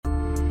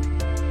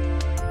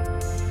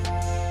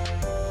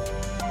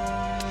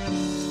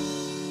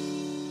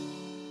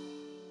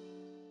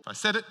I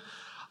said it,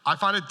 I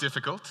find it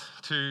difficult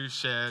to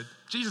share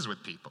Jesus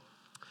with people.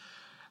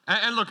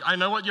 And look, I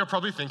know what you're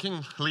probably thinking.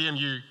 Liam,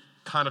 you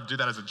kind of do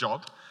that as a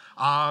job.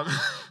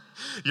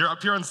 You're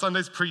up here on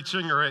Sundays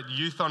preaching or at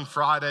youth on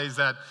Fridays.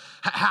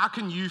 How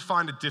can you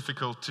find it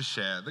difficult to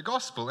share the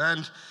gospel?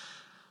 And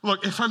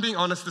look, if I'm being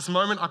honest, this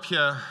moment up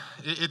here,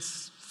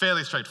 it's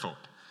fairly straightforward.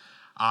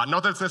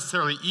 Not that it's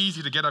necessarily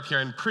easy to get up here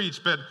and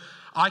preach, but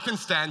I can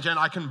stand here and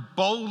I can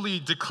boldly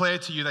declare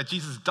to you that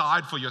Jesus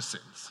died for your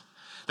sins,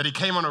 that he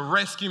came on a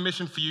rescue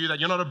mission for you, that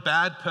you're not a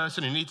bad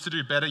person who needs to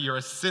do better, you're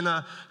a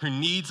sinner who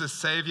needs a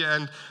savior.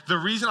 And the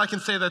reason I can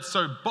say that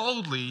so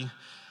boldly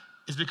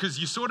is because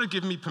you sort of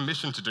give me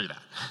permission to do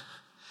that.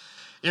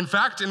 In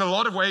fact, in a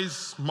lot of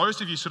ways, most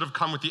of you should have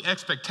come with the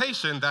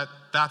expectation that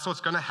that's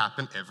what's going to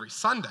happen every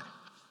Sunday.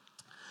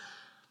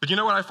 But you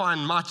know what I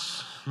find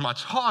much,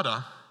 much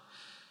harder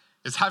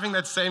is having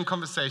that same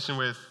conversation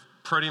with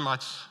pretty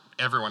much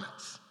everyone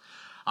else.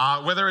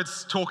 Whether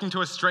it's talking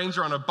to a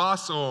stranger on a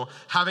bus or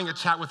having a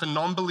chat with a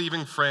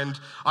non-believing friend,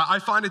 I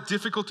find it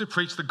difficult to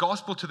preach the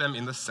gospel to them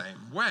in the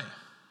same way.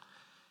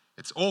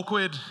 It's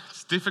awkward,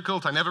 it's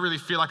difficult, I never really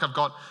feel like I've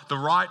got the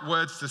right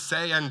words to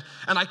say, and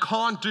I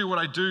can't do what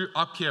I do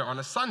up here on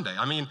a Sunday.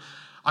 I mean,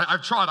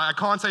 I've tried. I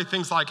can't say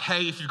things like,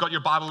 hey, if you've got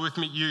your Bible with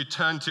me, you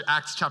turn to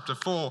Acts chapter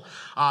 4.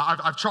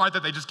 I've tried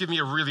that. They just give me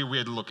a really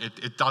weird look.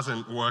 It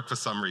doesn't work for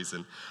some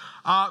reason.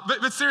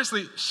 But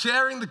seriously,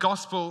 sharing the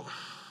gospel,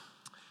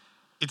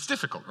 it's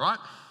difficult, right?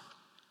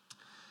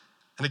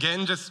 And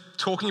again, just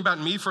talking about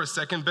me for a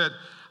second, but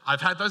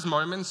I've had those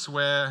moments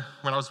where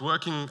when I was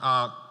working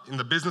in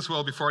the business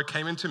world before I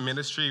came into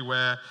ministry,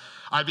 where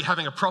I'd be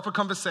having a proper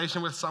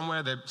conversation with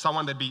someone,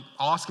 they'd be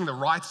asking the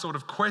right sort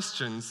of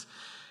questions,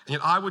 and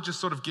yet I would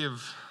just sort of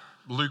give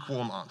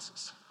lukewarm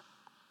answers.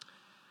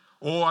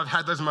 Or I've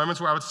had those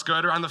moments where I would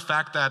skirt around the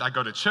fact that I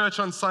go to church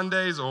on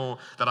Sundays, or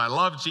that I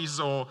love Jesus,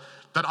 or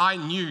that I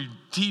knew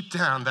deep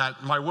down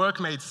that my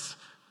workmates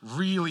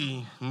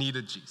really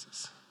needed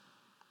Jesus.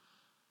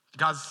 You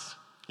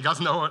guys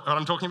know what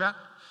I'm talking about?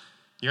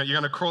 You're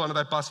going to crawl under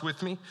that bus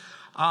with me?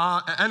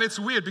 And it's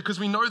weird because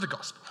we know the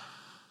gospel.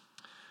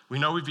 We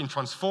know we've been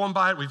transformed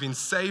by it, we've been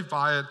saved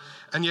by it,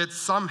 and yet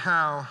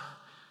somehow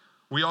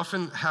we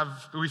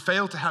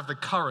fail to have the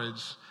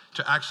courage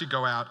to actually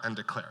go out and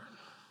declare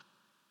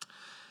it.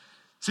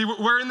 See,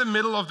 we're in the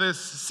middle of this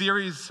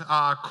series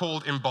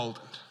called EmBOLDened.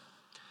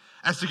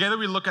 As together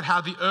we look at how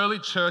the early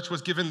church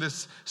was given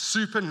this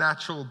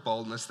supernatural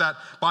boldness, that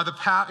by the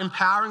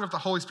empowering of the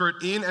Holy Spirit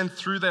in and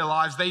through their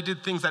lives, they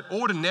did things that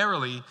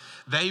ordinarily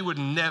they would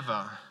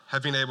never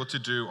have been able to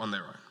do on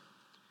their own.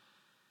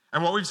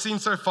 And what we've seen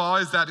so far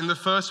is that in the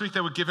first week,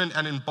 they were given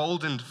an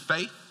emboldened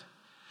faith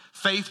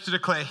to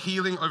declare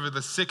healing over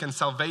the sick and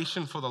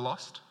salvation for the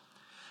lost.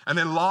 And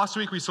then last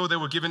week, we saw they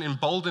were given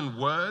emboldened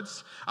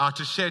words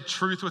to share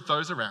truth with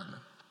those around them.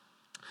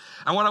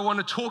 And what I want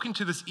to talk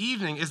into this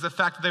evening is the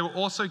fact that they were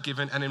also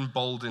given an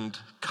emboldened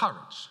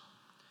courage.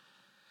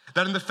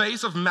 That in the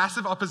face of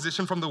massive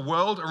opposition from the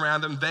world around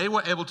them, they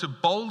were able to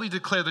boldly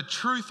declare the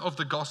truth of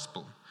the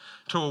gospel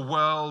to a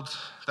world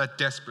that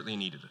desperately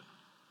needed it.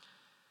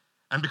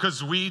 And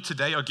because we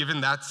today are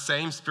given that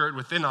same spirit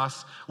within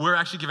us, we're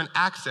actually given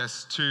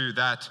access to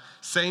that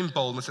same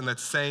boldness and that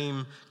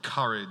same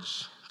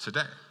courage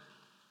today.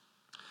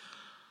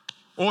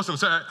 Awesome.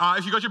 So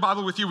if you got your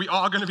Bible with you, we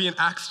are going to be in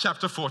Acts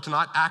chapter 4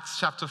 tonight, Acts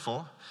chapter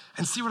 4.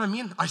 And see what I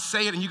mean? I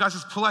say it and you guys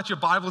just pull out your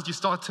Bibles, you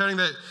start turning.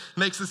 That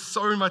makes this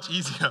so much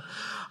easier.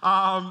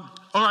 All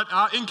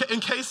right, in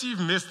case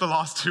you've missed the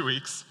last 2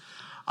 weeks,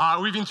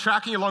 we've been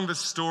tracking along this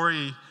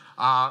story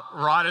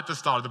right at the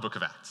start of the book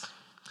of Acts.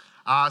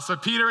 So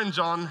Peter and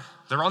John,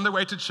 they're on their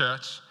way to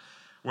church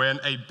when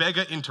a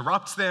beggar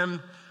interrupts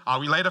them.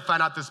 We later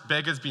find out this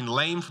beggar's been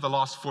lame for the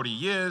last 40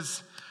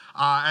 years,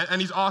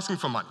 and he's asking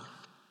for money.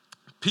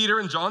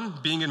 Peter and John,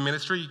 being in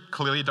ministry,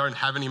 clearly don't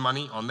have any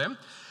money on them.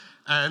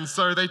 And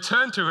so they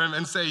turn to him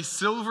and say,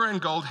 "Silver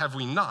and gold have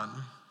we none,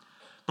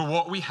 but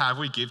what we have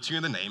we give to you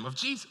in the name of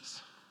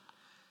Jesus."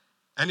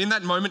 And in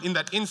that moment, in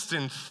that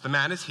instant, the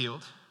man is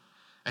healed.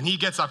 And he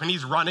gets up and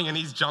he's running and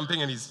he's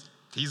jumping and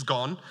he's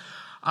gone.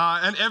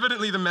 And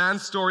evidently the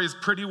man's story is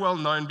pretty well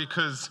known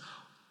because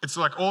it's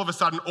like all of a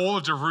sudden all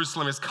of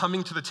Jerusalem is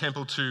coming to the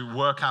temple to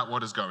work out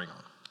what is going on.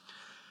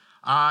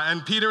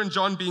 And Peter and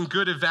John, being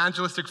good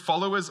evangelistic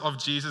followers of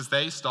Jesus,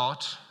 they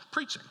start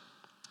preaching.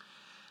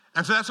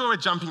 And so that's where we're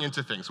jumping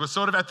into things. We're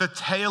sort of at the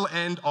tail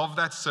end of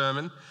that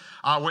sermon.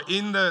 We're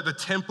in the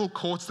temple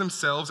courts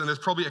themselves, and there's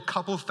probably a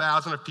couple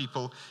thousand of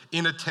people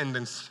in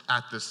attendance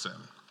at this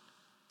sermon.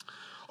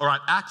 All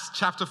right, Acts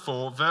chapter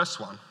 4, verse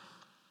 1.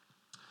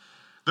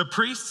 The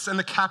priests and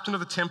the captain of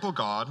the temple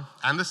guard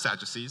and the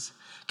Sadducees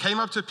came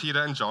up to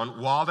Peter and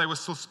John while they were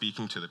still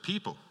speaking to the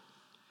people.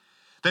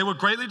 They were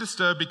greatly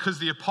disturbed because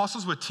the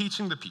apostles were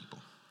teaching the people,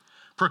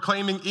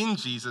 proclaiming in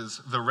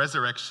Jesus the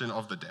resurrection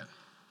of the dead.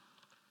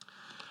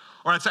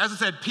 All right, so as I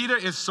said, Peter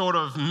is sort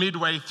of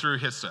midway through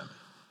his sermon.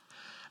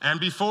 And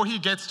before he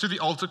gets to the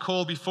altar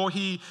call, before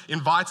he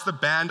invites the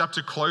band up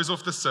to close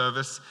off the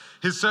service,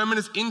 his sermon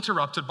is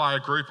interrupted by a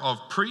group of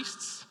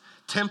priests,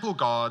 temple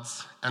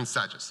guards, and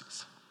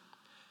Sadducees.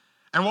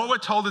 And what we're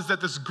told is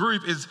that this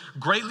group is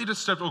greatly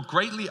disturbed or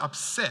greatly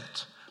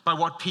upset by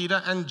what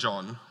Peter and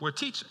John were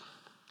teaching.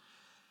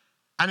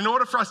 And in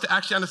order for us to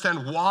actually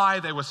understand why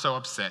they were so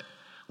upset,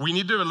 we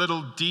need to do a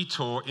little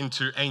detour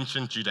into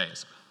ancient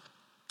Judaism.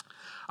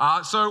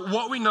 So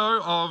what we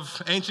know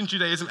of ancient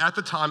Judaism at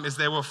the time is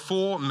there were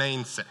four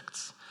main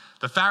sects: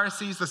 the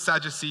Pharisees, the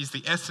Sadducees,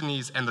 the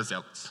Essenes, and the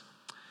Zealots.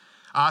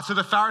 So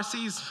the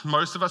Pharisees,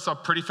 most of us are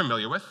pretty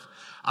familiar with.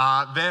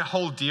 Their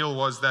whole deal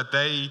was that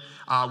they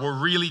were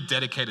really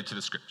dedicated to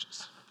the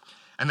scriptures.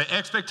 And the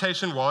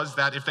expectation was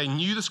that if they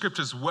knew the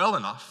scriptures well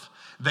enough,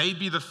 they'd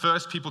be the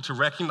first people to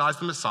recognize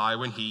the Messiah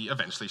when he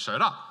eventually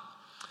showed up.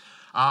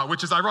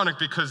 Which is ironic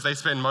because they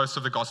spend most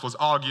of the Gospels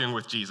arguing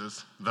with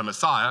Jesus, the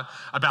Messiah,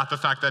 about the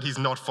fact that he's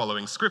not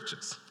following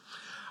scriptures.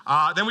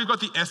 Then we've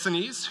got the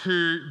Essenes,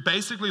 who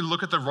basically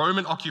look at the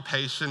Roman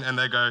occupation and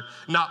they go,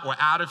 nah, we're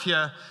out of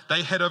here.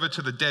 They head over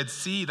to the Dead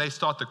Sea. They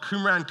start the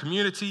Qumran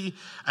community,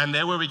 and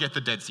they're where we get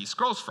the Dead Sea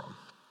Scrolls from.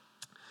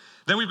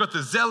 Then we've got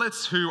the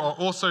Zealots, who are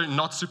also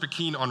not super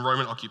keen on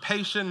Roman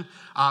occupation,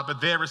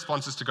 but their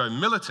response is to go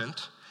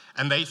militant,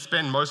 and they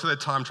spend most of their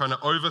time trying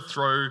to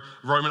overthrow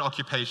Roman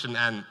occupation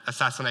and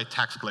assassinate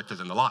tax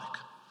collectors and the like.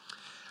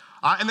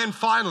 And then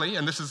finally,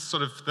 and this is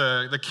sort of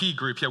the key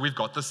group here, we've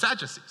got the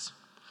Sadducees.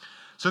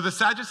 So the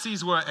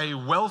Sadducees were a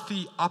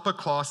wealthy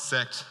upper-class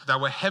sect that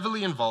were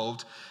heavily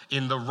involved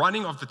in the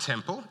running of the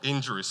temple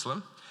in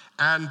Jerusalem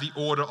and the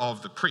order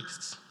of the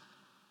priests.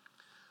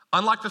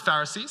 Unlike the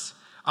Pharisees,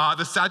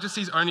 the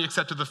Sadducees only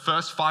accepted the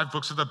first 5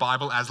 books of the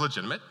Bible as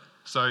legitimate,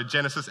 so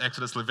Genesis,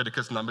 Exodus,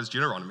 Leviticus, Numbers,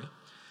 Deuteronomy.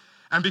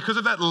 And because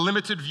of that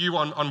limited view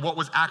on what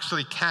was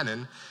actually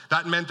canon,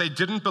 that meant they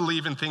didn't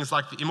believe in things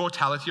like the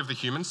immortality of the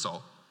human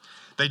soul.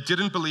 They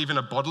didn't believe in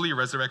a bodily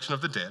resurrection of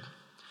the dead.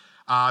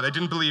 They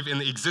didn't believe in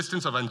the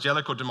existence of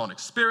angelic or demonic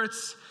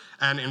spirits.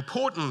 And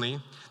importantly,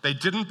 they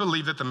didn't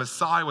believe that the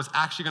Messiah was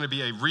actually going to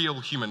be a real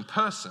human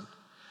person,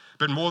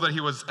 but more that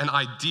he was an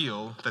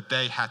ideal that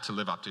they had to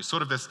live up to,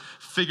 sort of this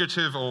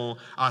figurative or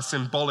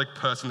symbolic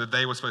person that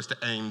they were supposed to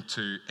aim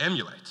to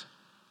emulate.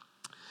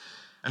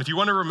 And if you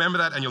want to remember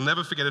that, and you'll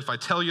never forget it if I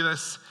tell you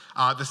this,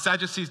 the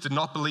Sadducees did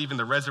not believe in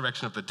the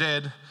resurrection of the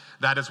dead.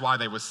 That is why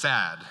they were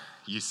sad,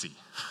 you see.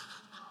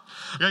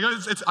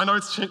 I know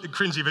it's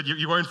cringy, but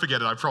you won't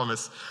forget it, I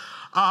promise.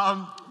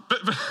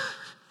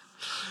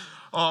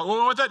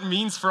 What that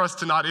means for us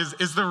tonight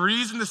is the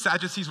reason the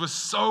Sadducees were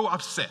so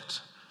upset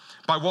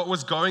by what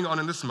was going on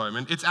in this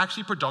moment, it's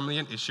actually predominantly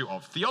an issue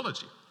of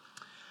theology.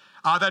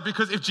 That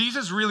because if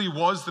Jesus really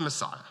was the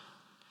Messiah,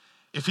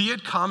 if he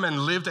had come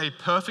and lived a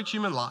perfect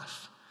human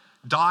life,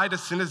 died a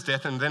sinner's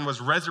death, and then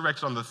was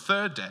resurrected on the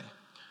 3rd day,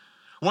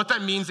 what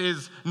that means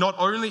is not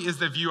only is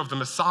their view of the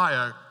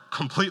Messiah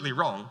completely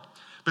wrong,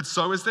 but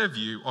so is their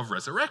view of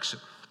resurrection.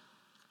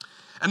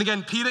 And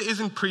again, Peter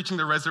isn't preaching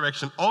the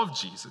resurrection of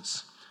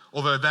Jesus,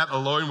 although that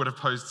alone would have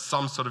posed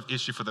some sort of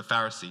issue for the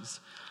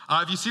Pharisees.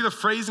 If you see the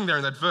phrasing there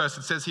in that verse,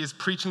 it says he is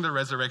preaching the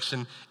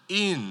resurrection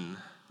in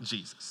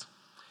Jesus.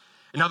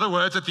 In other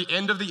words, at the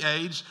end of the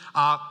age,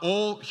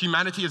 all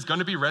humanity is going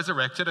to be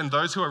resurrected, and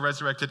those who are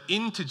resurrected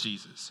into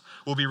Jesus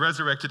will be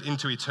resurrected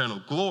into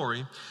eternal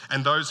glory,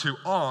 and those who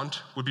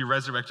aren't would be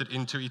resurrected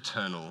into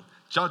eternal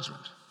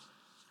judgment.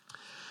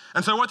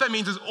 And so what that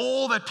means is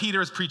all that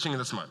Peter is preaching in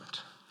this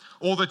moment,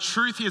 all the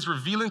truth he is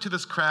revealing to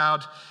this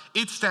crowd,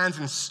 it stands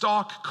in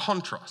stark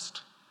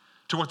contrast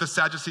to what the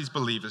Sadducees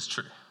believe is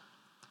true.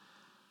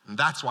 And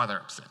that's why they're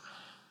upset.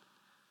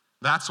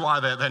 That's why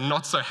they're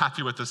not so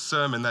happy with the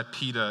sermon that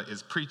Peter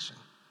is preaching.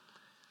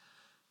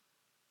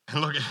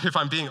 And look, if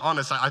I'm being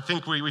honest, I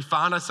think we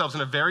find ourselves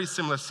in a very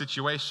similar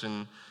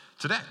situation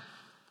today.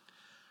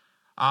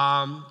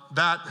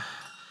 That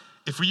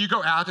if you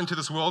go out into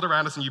this world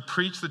around us and you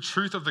preach the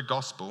truth of the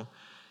gospel,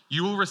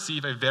 you will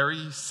receive a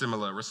very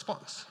similar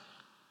response.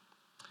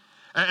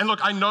 And look,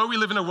 I know we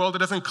live in a world that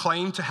doesn't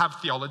claim to have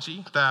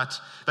theology, that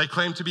they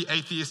claim to be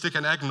atheistic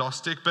and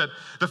agnostic, but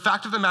the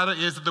fact of the matter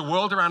is that the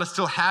world around us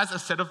still has a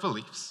set of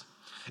beliefs.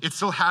 It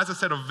still has a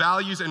set of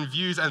values and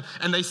views,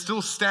 and they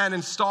still stand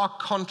in stark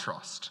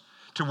contrast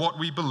to what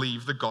we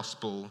believe the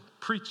gospel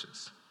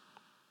preaches.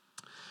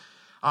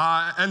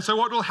 And so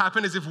what will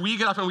happen is if we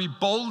get up and we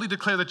boldly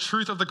declare the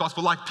truth of the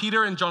gospel, like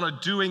Peter and John are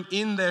doing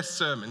in their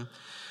sermon,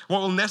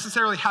 what will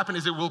necessarily happen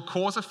is it will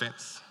cause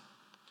offense.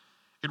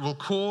 It will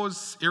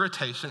cause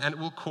irritation, and it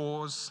will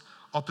cause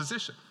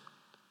opposition.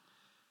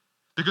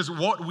 Because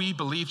what we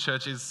believe,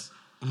 church, is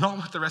not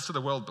what the rest of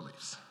the world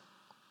believes.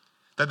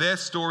 That their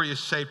story is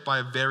shaped by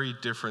a very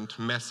different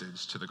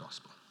message to the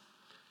gospel.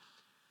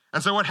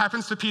 And so what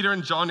happens to Peter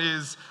and John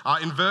is,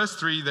 in verse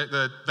 3,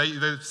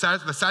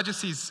 the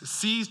Sadducees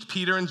seized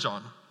Peter and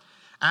John,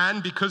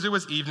 and because it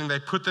was evening,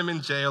 they put them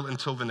in jail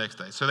until the next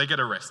day. So they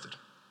get arrested.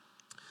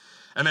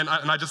 And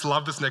I just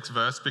love this next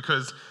verse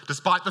because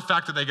despite the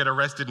fact that they get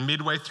arrested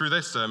midway through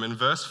their sermon,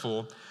 verse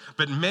 4,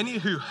 but many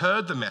who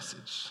heard the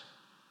message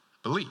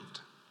believed.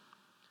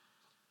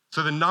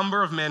 So the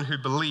number of men who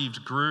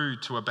believed grew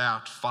to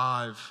about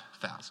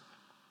 5,000.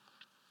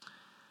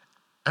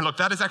 And look,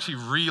 that is actually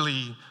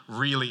really,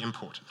 really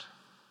important.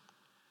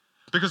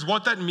 Because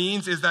what that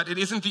means is that it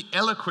isn't the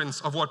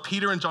eloquence of what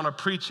Peter and John are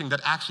preaching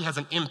that actually has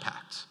an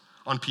impact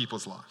on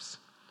people's lives.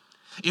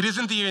 It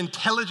isn't the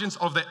intelligence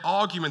of their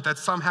argument that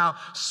somehow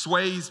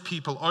sways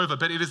people over,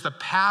 but it is the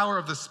power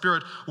of the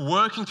Spirit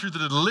working through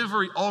the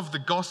delivery of the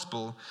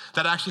gospel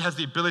that actually has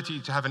the ability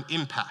to have an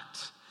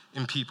impact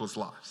in people's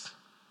lives.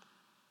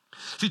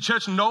 See,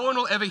 church, no one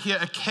will ever hear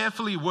a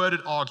carefully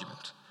worded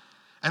argument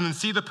and then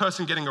see the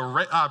person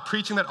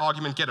preaching that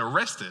argument get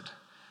arrested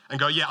and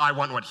go, yeah, I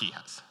want what he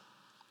has.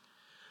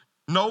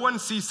 No one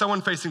sees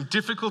someone facing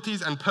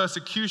difficulties and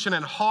persecution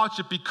and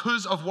hardship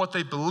because of what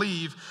they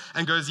believe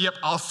and goes, yep,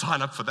 I'll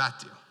sign up for that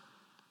deal.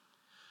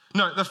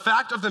 No, the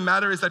fact of the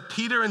matter is that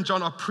Peter and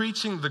John are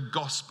preaching the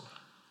gospel,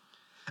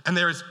 and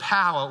there is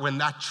power when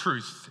that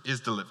truth is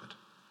delivered.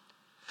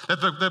 That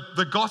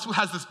the gospel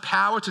has this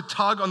power to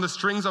tug on the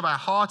strings of our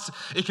hearts.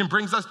 It can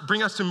bring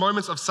us to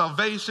moments of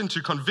salvation,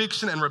 to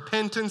conviction and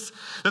repentance.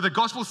 That the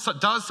gospel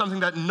does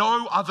something that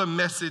no other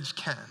message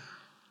can.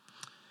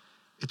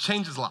 It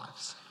changes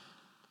lives.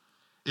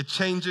 It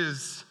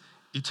changes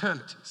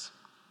eternities.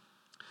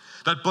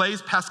 That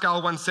Blaise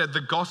Pascal once said,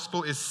 the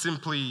gospel is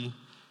simply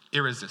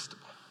irresistible.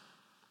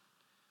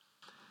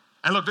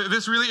 And look,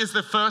 this really is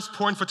the first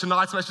point for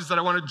tonight's message that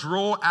I want to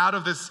draw out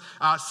of this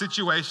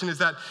situation is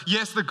that,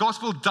 yes, the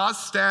gospel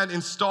does stand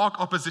in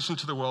stark opposition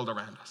to the world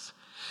around us.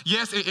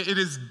 Yes, it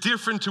is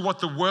different to what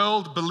the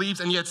world believes,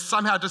 and yet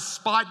somehow,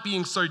 despite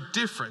being so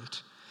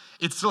different,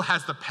 it still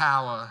has the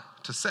power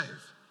to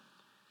save.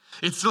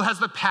 It still has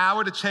the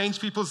power to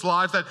change people's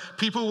lives, that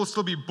people will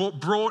still be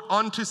brought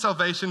onto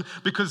salvation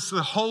because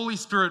the Holy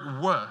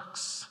Spirit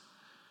works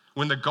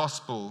when the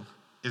gospel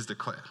is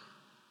declared.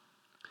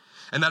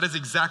 And that is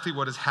exactly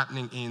what is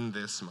happening in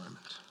this moment.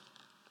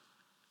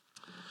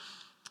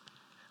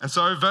 And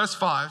so, verse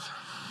 5,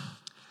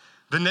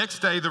 the next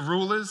day the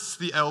rulers,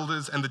 the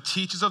elders, and the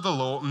teachers of the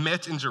law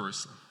met in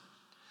Jerusalem.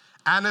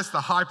 Annas, the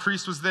high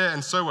priest, was there,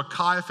 and so were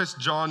Caiaphas,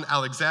 John,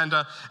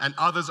 Alexander, and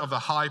others of the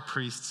high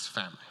priest's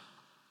family.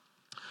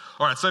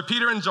 All right, so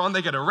Peter and John,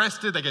 they get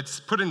arrested, they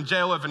get put in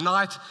jail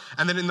overnight,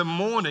 and then in the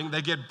morning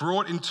they get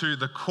brought into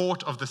the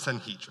court of the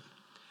Sanhedrin,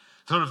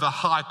 sort of the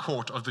high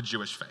court of the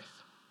Jewish faith.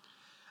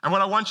 And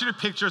what I want you to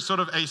picture is sort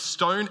of a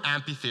stone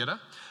amphitheater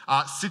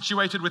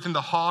situated within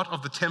the heart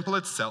of the temple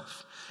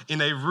itself in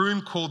a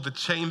room called the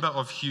Chamber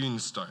of Hewn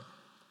Stone.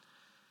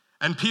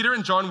 And Peter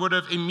and John would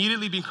have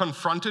immediately been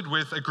confronted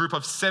with a group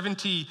of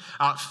 70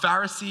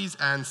 Pharisees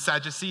and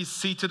Sadducees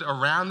seated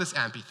around this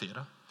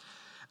amphitheater.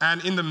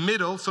 And in the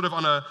middle, sort of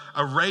on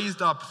a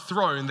raised up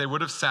throne, they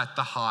would have sat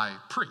the high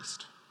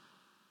priest.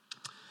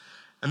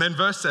 And then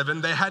verse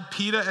 7, they had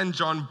Peter and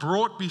John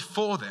brought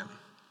before them,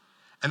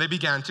 and they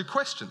began to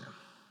question them,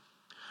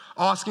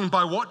 asking,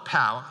 by what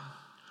power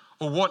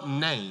or what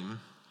name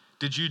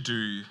did you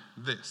do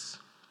this?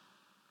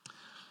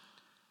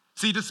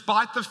 See,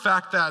 despite the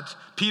fact that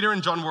Peter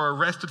and John were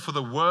arrested for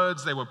the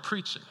words they were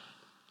preaching,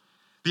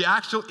 the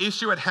actual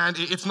issue at hand,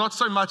 it's not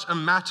so much a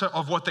matter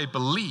of what they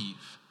believe,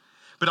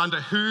 but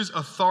under whose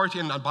authority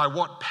and by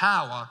what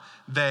power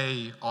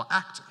they are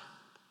acting.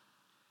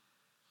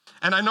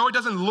 And I know it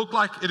doesn't look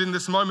like it in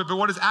this moment, but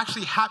what is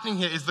actually happening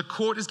here is the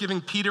court is giving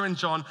Peter and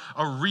John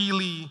a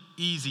really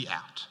easy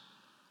out.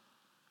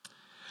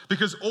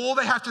 Because all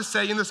they have to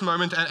say in this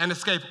moment and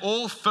escape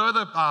all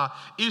further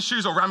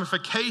issues or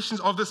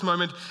ramifications of this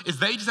moment is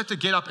they just have to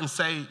get up and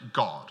say,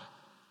 God.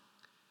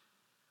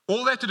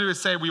 All they have to do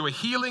is say, we were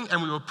healing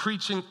and we were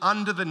preaching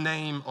under the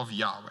name of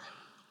Yahweh.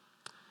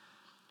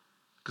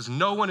 Because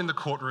no one in the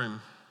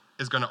courtroom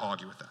is going to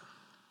argue with that.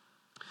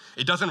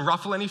 It doesn't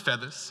ruffle any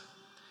feathers.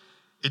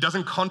 It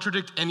doesn't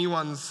contradict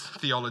anyone's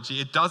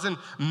theology. It doesn't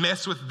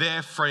mess with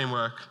their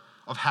framework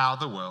of how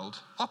the world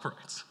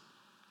operates.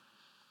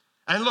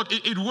 And look,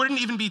 it wouldn't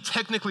even be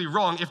technically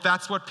wrong if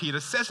that's what Peter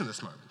says in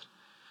this moment.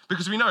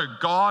 Because we know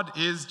God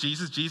is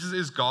Jesus, Jesus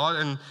is God,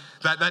 and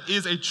that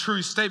is a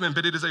true statement,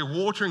 but it is a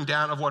watering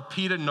down of what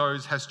Peter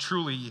knows has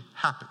truly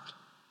happened.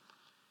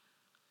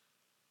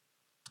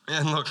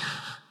 And look,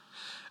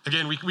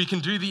 again, we can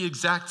do the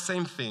exact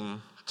same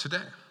thing today.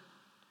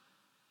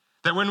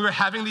 That when we're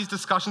having these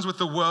discussions with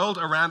the world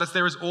around us,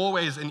 there is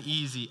always an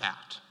easy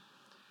out.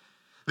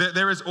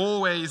 There is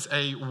always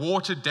a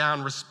watered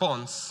down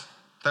response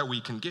that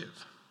we can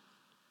give.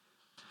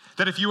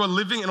 That if you are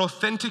living an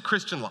authentic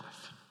Christian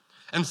life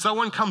and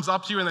someone comes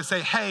up to you and they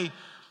say, hey,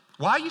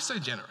 why are you so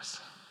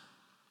generous?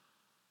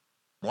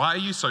 Why are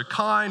you so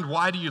kind?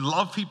 Why do you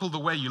love people the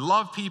way you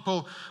love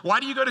people? Why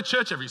do you go to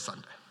church every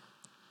Sunday?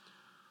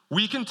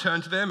 We can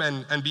turn to them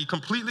and be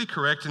completely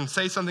correct and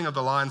say something of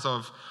the lines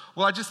of,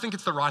 well, I just think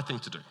it's the right thing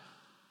to do.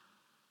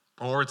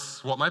 Or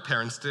it's what my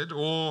parents did.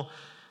 Or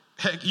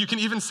heck, you can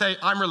even say,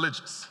 I'm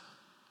religious.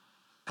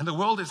 And the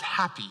world is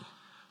happy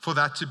for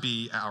that to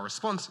be our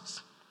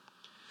responses.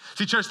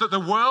 See, church, that the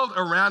world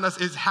around us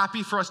is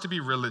happy for us to be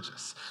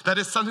religious. That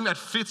is something that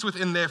fits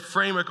within their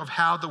framework of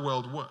how the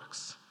world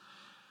works.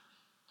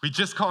 We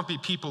just can't be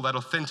people that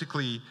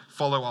authentically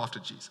follow after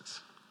Jesus.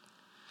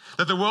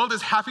 That the world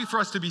is happy for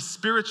us to be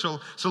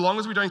spiritual so long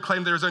as we don't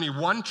claim there is only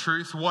one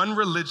truth, one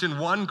religion,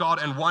 one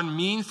God, and one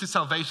means to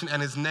salvation,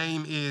 and his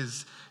name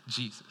is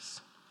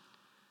Jesus.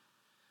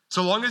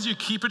 So long as you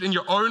keep it in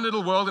your own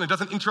little world and it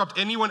doesn't interrupt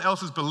anyone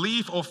else's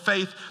belief or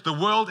faith, the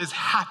world is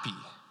happy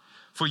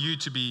for you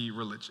to be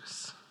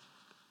religious.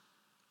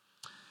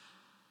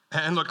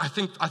 And look, I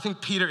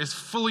think Peter is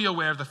fully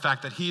aware of the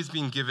fact that he is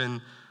being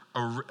given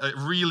a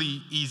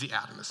really easy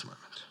out in this moment.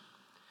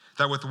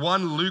 That with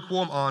one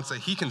lukewarm answer,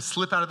 he can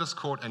slip out of this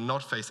court and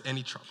not face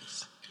any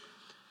troubles.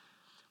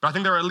 But I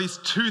think there are at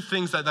least two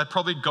things that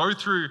probably go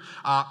through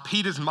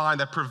Peter's mind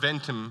that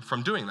prevent him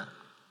from doing that.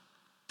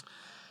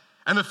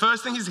 And the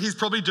first thing he's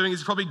probably doing is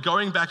he's probably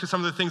going back to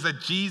some of the things that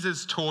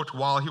Jesus taught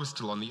while he was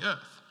still on the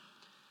earth.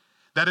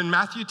 That in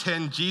Matthew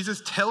 10,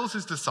 Jesus tells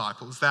his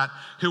disciples that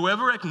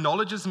whoever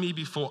acknowledges me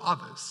before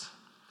others,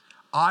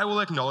 I will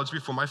acknowledge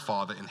before my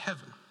Father in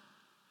heaven.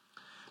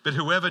 But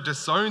whoever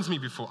disowns me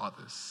before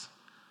others,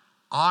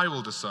 I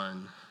will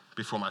disown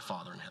before my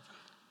Father in heaven.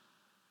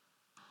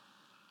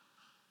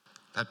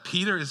 That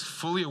Peter is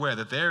fully aware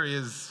that there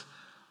is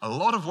a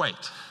lot of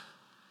weight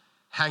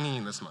hanging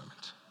in this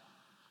moment.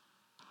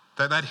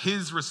 That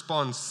his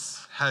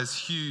response has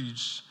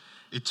huge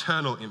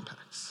eternal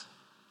impacts.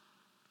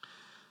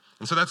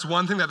 And so that's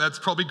one thing that's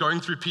probably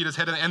going through Peter's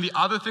head. And the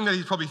other thing that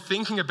he's probably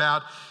thinking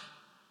about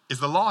is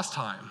the last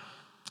time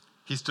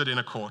he stood in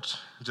a court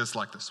just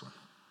like this one.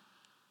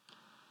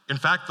 In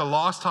fact, the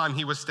last time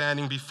he was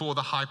standing before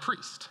the high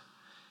priest.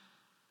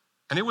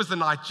 And it was the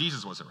night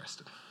Jesus was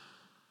arrested.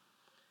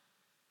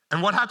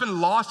 And what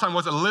happened last time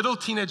was a little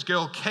teenage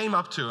girl came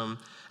up to him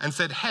and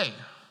said, "Hey,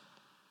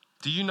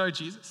 do you know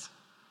Jesus?"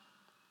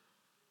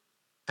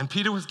 And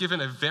Peter was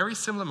given a very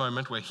similar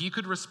moment where he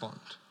could respond.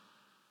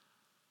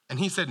 And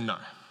he said, "No,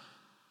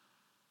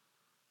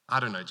 I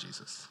don't know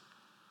Jesus.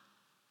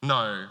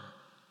 No,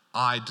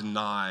 I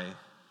deny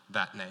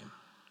that name."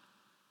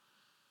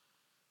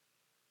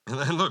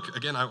 And look,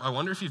 again, I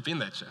wonder if you've been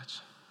there, church.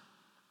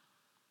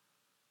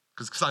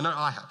 Because I know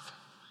I have.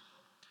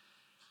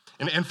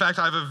 And in fact,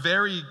 I have a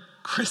very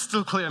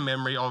crystal clear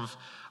memory of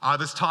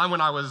this time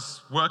when I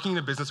was working in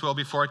the business world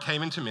before I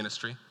came into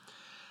ministry.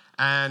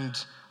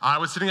 And I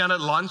was sitting down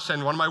at lunch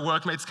and one of my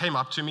workmates came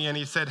up to me and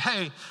he said,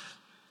 "Hey,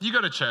 you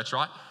go to church,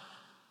 right?"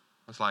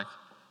 I was like,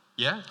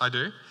 "Yeah, I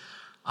do."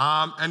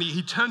 And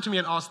he turned to me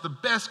and asked the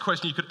best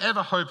question you could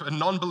ever hope a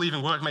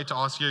non-believing workmate to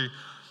ask you.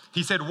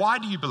 He said, "Why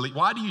do you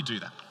do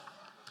that?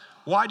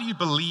 Why do you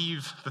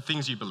believe the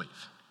things you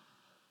believe?"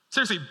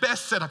 Seriously,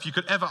 best setup you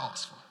could ever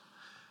ask for.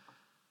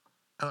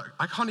 And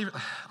I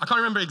can't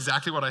remember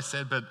exactly what I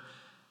said, but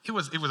it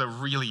was a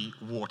really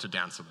watered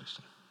down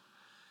solution.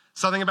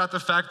 Something about the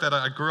fact that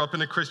I grew up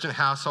in a Christian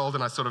household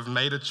and I sort of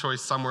made a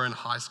choice somewhere in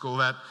high school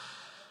that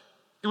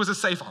it was a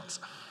safe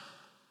answer,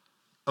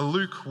 a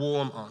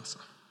lukewarm answer.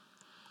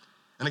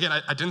 And again,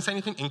 I didn't say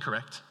anything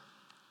incorrect.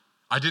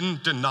 I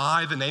didn't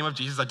deny the name of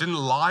Jesus. I didn't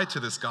lie to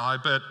this guy,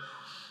 but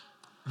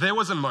there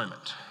was a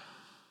moment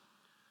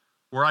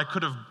where I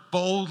could have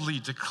boldly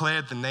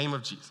declared the name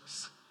of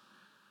Jesus,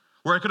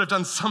 where I could have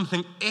done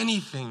something,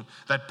 anything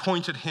that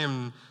pointed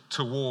him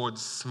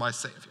towards my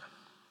Savior.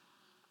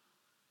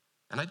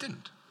 And I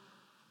didn't.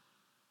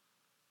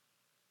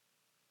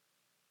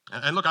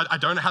 And look, I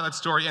don't know how that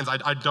story ends.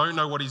 I don't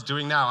know what he's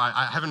doing now.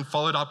 I haven't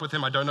followed up with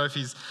him. I don't know if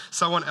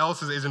someone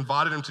else has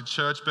invited him to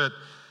church, but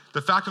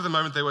the fact of the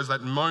moment, there was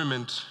that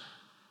moment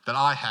that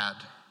I had,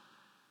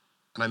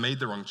 and I made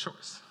the wrong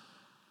choice.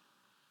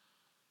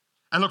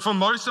 And look, for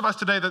most of us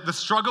today, the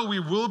struggle we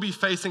will be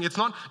facing, it's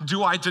not,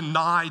 do I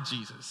deny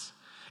Jesus?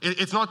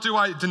 It's not, do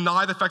I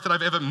deny the fact that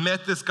I've ever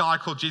met this guy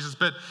called Jesus,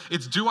 but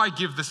it's, do I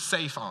give the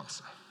safe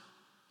answer?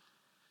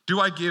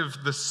 Do I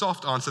give the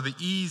soft answer, the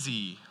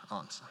easy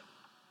answer?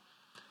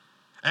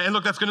 And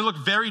look, that's going to look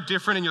very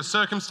different in your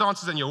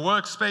circumstances and your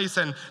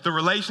workspace and the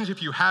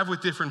relationship you have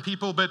with different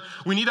people, but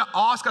we need to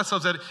ask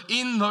ourselves that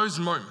in those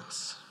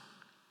moments,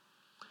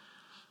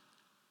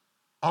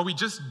 are we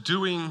just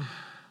doing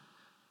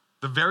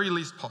the very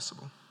least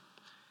possible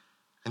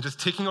and just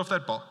ticking off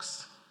that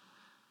box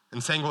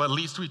and saying, well, at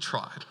least we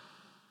tried?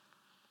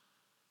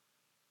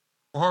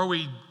 Or are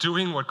we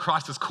doing what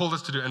Christ has called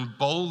us to do and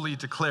boldly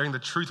declaring the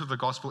truth of the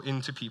gospel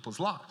into people's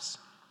lives?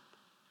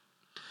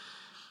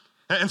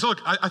 And so look,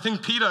 I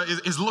think Peter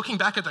is looking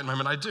back at that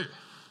moment. I do.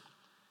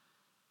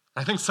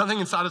 I think something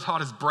inside his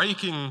heart is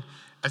breaking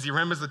as he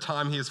remembers the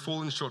time he has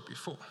fallen short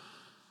before.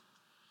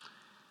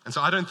 And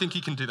so I don't think he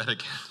can do that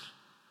again.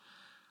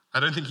 I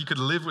don't think he could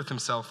live with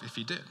himself if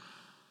he did.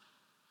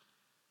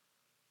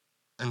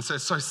 And so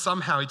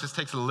somehow he just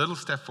takes a little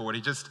step forward.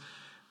 He just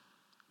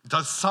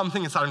does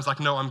something inside him. He's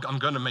like, no, I'm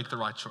going to make the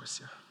right choice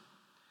here.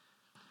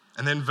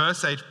 And then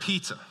verse 8,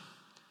 Peter,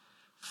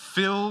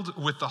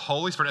 filled with the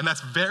Holy Spirit. And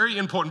that's very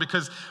important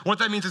because what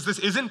that means is this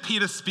isn't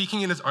Peter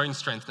speaking in his own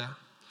strength now.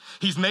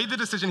 He's made the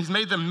decision, he's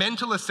made the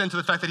mental assent to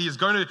the fact that he is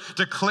going to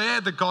declare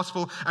the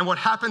gospel. And what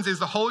happens is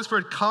the Holy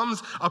Spirit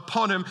comes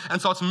upon him and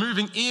starts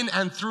moving in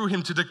and through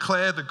him to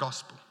declare the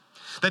gospel.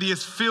 That he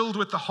is filled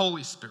with the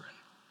Holy Spirit.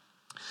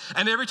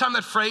 And every time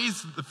that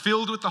phrase,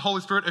 filled with the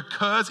Holy Spirit,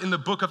 occurs in the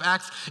book of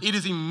Acts, it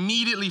is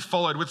immediately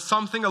followed with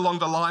something along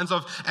the lines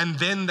of, and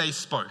then they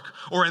spoke,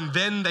 or and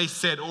then they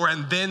said, or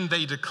and then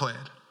they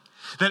declared.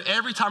 That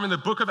every time in the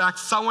book of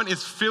Acts someone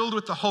is filled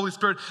with the Holy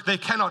Spirit, they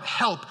cannot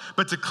help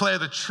but declare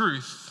the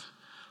truth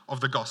of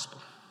the gospel.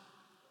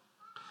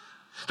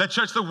 That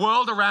church, the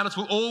world around us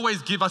will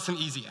always give us an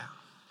easy out.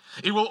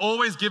 It will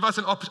always give us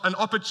an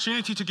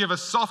opportunity to give a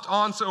soft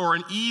answer or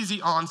an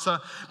easy answer.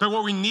 But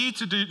what we need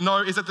to know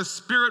is that the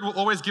Spirit will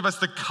always give us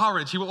the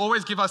courage. He will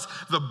always give us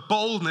the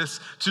boldness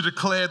to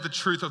declare the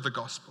truth of the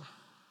gospel.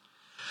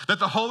 That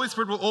the Holy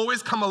Spirit will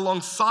always come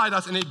alongside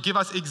us and give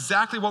us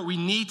exactly what we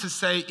need to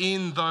say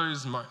in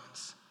those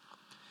moments.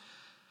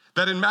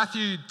 That in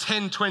Matthew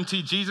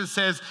 10:20, Jesus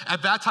says,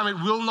 at that time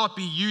it will not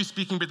be you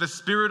speaking, but the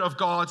Spirit of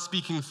God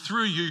speaking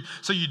through you,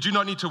 so you do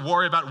not need to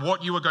worry about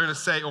what you are going to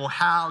say or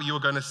how you are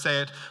going to say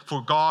it,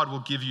 for God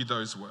will give you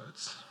those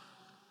words.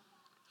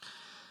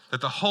 That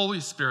the Holy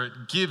Spirit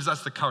gives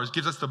us the courage,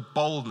 gives us the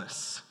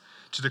boldness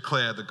to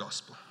declare the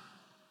gospel.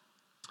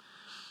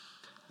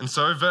 And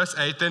so, verse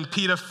 8, then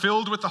Peter,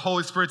 filled with the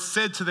Holy Spirit,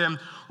 said to them,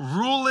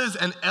 rulers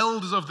and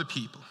elders of the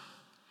people,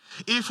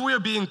 if we are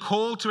being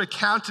called to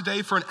account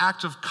today for an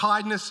act of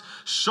kindness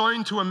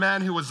shown to a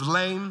man who was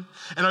lame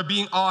and are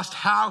being asked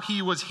how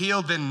he was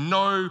healed, then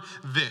know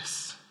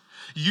this.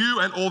 You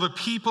and all the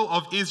people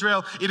of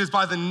Israel, it is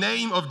by the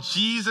name of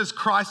Jesus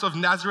Christ of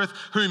Nazareth,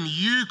 whom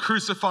you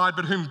crucified,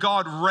 but whom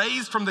God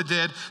raised from the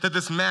dead, that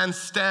this man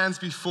stands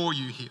before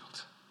you healed.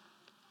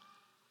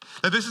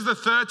 That this is the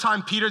third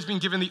time Peter's been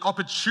given the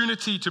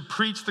opportunity to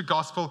preach the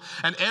gospel,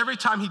 and every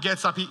time he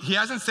gets up, he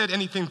hasn't said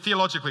anything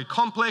theologically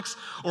complex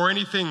or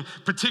anything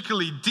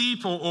particularly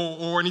deep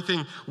or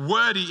anything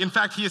wordy. In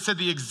fact, he has said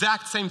the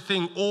exact same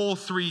thing all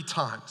three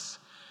times.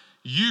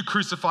 You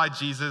crucified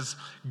Jesus,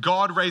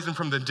 God raised him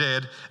from the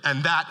dead,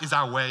 and that is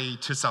our way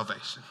to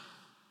salvation.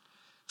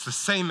 It's the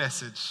same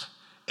message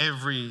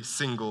every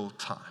single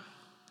time.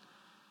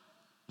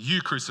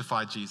 You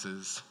crucified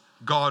Jesus,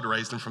 God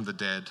raised him from the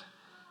dead,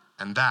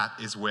 and that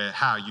is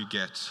how you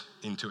get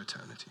into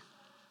eternity.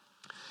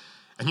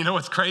 And you know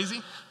what's crazy?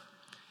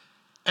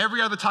 Every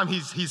other time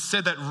he's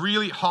said that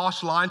really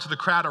harsh line to the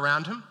crowd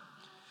around him,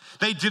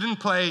 they didn't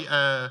play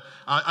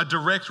a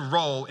direct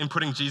role in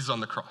putting Jesus on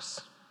the cross.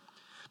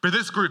 But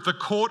this group, the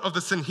court of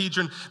the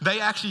Sanhedrin,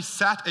 they actually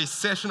sat a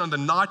session on the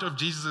night of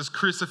Jesus'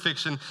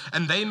 crucifixion,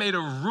 and they made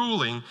a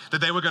ruling that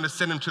they were going to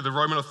send him to the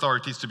Roman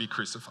authorities to be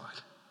crucified.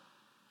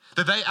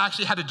 That they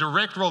actually had a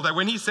direct role, that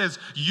when he says,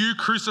 you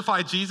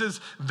crucified Jesus,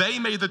 they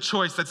made the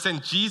choice that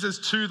sent Jesus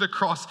to the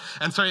cross,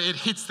 and so it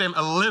hits them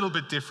a little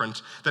bit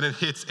different than it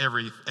hits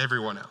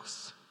everyone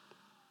else.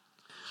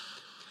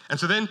 And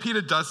so then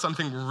Peter does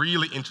something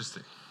really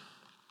interesting.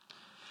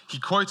 He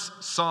quotes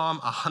Psalm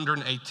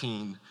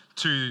 118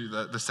 to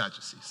the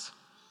Sadducees.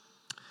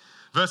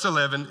 Verse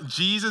 11,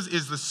 Jesus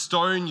is the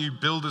stone you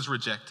builders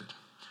rejected,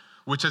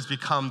 which has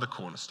become the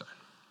cornerstone.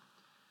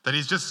 That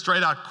he's just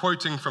straight out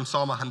quoting from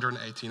Psalm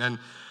 118. And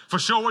for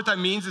sure what that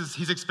means is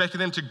he's expecting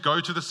them to go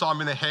to the psalm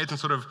in their heads and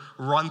sort of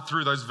run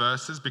through those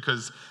verses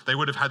because they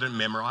would have had it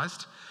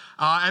memorized.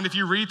 And if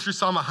you read through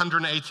Psalm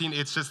 118,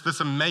 it's just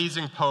this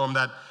amazing poem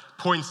that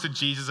points to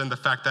Jesus and the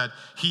fact that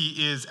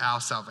he is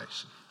our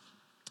salvation.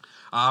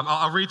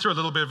 I'll read through a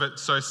little bit of it.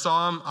 So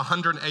Psalm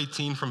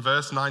 118 from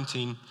verse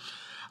 19.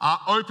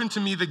 Open to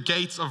me the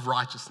gates of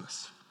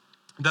righteousness,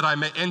 that I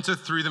may enter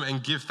through them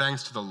and give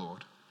thanks to the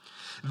Lord.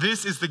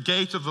 This is the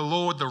gate of the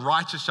Lord, the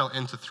righteous shall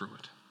enter through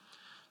it.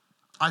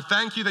 I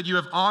thank you that you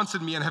have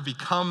answered me and have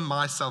become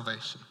my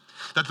salvation,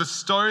 that the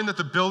stone that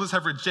the builders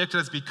have rejected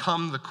has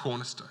become the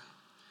cornerstone.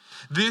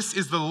 This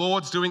is the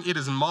Lord's doing, it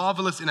is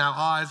marvelous in our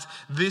eyes.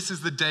 This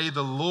is the day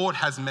the Lord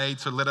has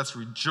made, so let us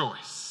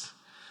rejoice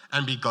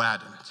and be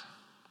glad in it.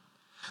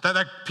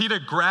 That Peter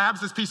grabs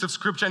this piece of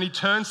scripture and he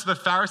turns to the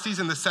Pharisees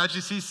and the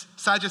Sadducees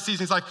and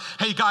he's like,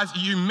 hey guys,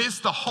 you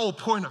missed the whole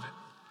point of it.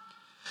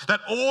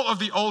 That all of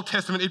the Old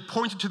Testament, it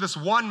pointed to this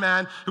one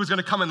man who was going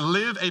to come and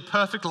live a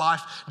perfect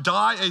life,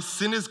 die a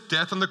sinner's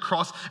death on the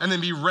cross, and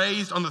then be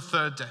raised on the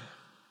third day.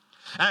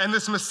 And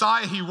this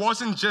Messiah, he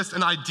wasn't just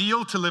an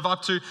ideal to live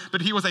up to,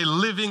 but he was a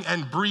living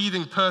and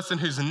breathing person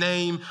whose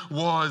name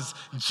was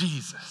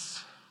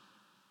Jesus.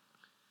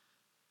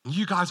 And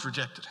you guys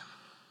rejected him.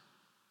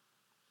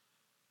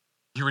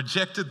 You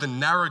rejected the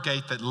narrow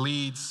gate that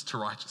leads to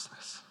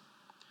righteousness.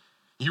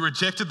 You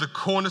rejected the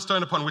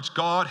cornerstone upon which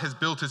God has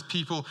built his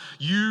people.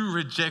 You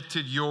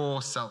rejected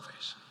your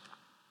salvation.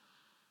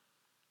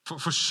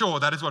 For sure,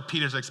 that is what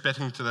Peter's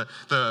expecting to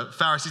the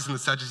Pharisees and the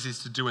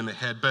Sadducees to do in their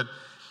head. But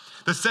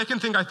the second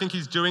thing I think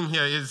he's doing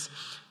here is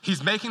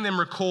he's making them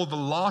recall the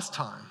last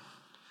time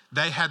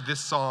they had this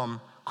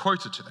psalm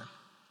quoted to them.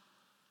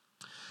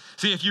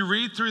 See, if you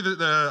read through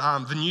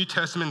the New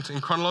Testament in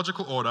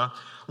chronological order,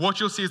 what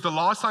you'll see is the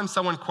last time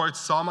someone quotes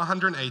Psalm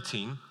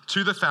 118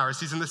 to the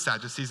Pharisees and the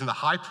Sadducees and the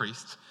high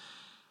priest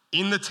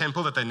in the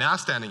temple that they're now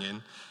standing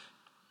in,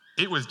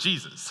 it was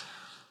Jesus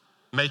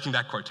making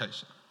that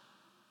quotation.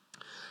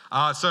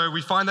 So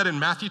we find that in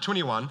Matthew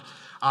 21.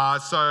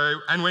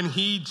 And when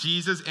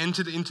Jesus,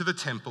 entered into the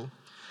temple,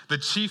 the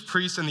chief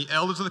priests and the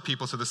elders of the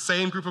people, so the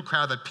same group of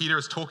crowd that Peter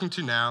is talking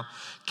to now,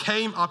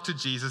 came up to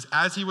Jesus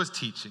as he was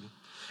teaching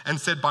and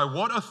said, "By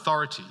what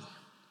authority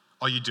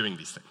are you doing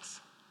these things?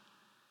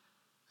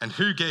 And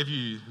who gave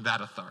you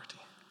that authority?"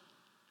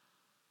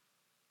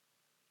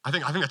 I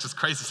think that's just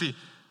crazy. See,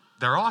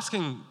 they're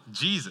asking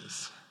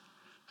Jesus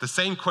the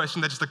same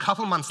question that just a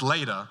couple months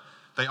later,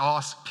 they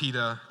asked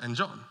Peter and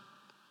John.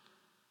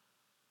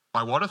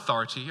 By what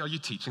authority are you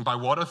teaching? By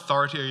what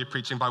authority are you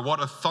preaching? By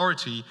what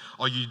authority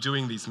are you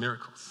doing these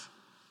miracles?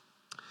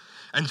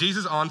 And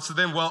Jesus answered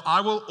them, "Well, I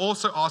will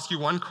also ask you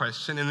one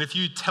question, and if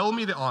you tell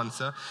me the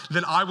answer,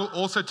 then I will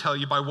also tell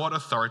you by what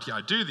authority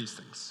I do these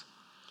things.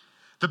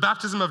 The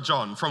baptism of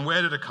John, from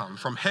where did it come?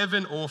 From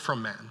heaven or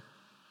from man?"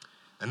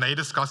 And they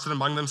discussed it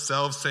among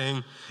themselves,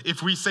 saying,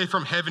 "If we say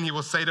from heaven, he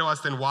will say to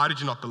us, then why did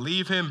you not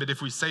believe him? But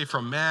if we say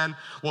from man,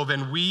 well,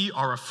 then we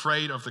are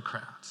afraid of the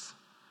crowds.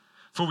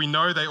 For we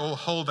know they all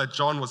hold that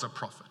John was a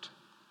prophet."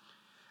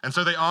 And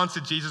so they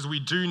answered Jesus, "We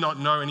do not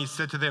know." And he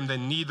said to them,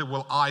 "Then neither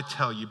will I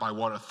tell you by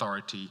what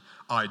authority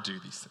I do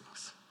these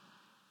things."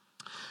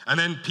 And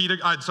then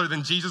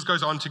Jesus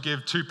goes on to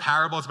give two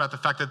parables about the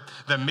fact that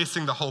they're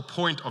missing the whole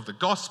point of the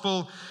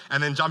gospel.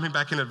 And then jumping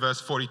back in at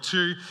verse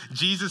 42,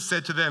 Jesus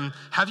said to them,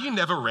 "Have you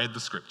never read the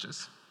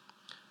scriptures?"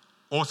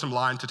 Awesome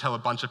line to tell a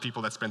bunch of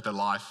people that spent their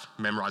life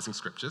memorizing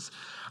scriptures.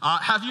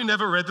 Have you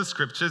never read the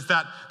scriptures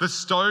that the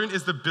stone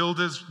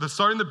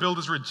the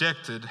builders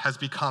rejected has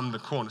become the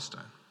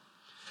cornerstone?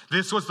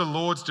 This was the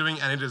Lord's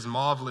doing, and it is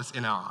marvelous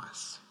in our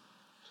eyes.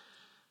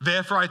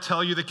 Therefore, I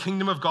tell you, the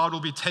kingdom of God will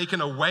be taken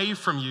away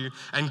from you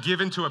and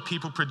given to a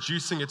people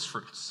producing its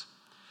fruits.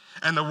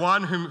 And the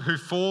one who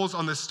falls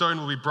on this stone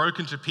will be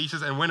broken to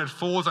pieces, and when it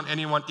falls on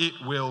anyone,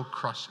 it will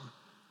crush him.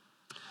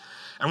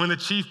 And when the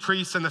chief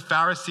priests and the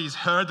Pharisees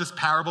heard this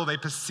parable, they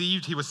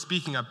perceived he was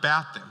speaking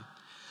about them.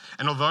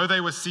 And although they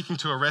were seeking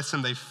to arrest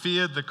him, they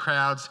feared the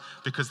crowds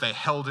because they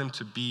held him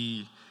to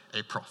be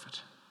a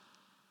prophet.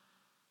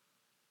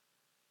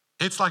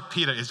 It's like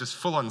Peter is just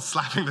full on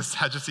slapping the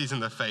Sadducees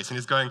in the face, and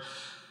he's going,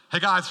 "Hey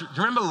guys, do you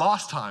remember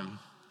last time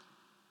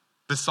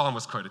this psalm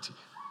was quoted to you?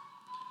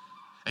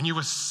 And you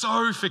were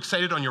so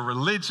fixated on your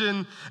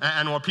religion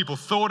and what people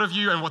thought of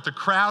you and what the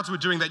crowds were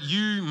doing that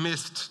you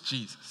missed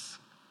Jesus."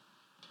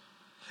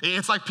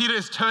 It's like Peter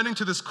is turning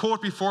to this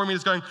court before him and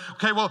he's going,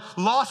 "Okay, well,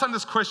 last time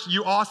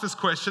you asked this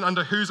question,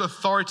 under whose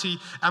authority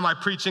am I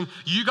preaching?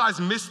 You guys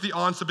missed the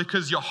answer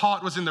because your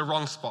heart was in the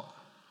wrong spot.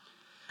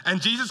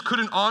 And Jesus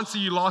couldn't answer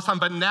you last time,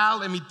 but now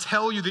let me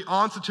tell you the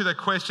answer to that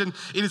question.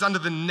 It is under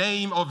the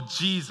name of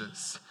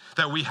Jesus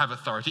that we have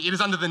authority. It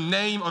is under the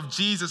name of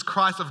Jesus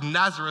Christ of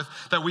Nazareth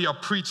that we are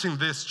preaching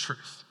this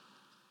truth."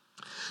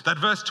 That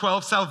verse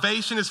 12,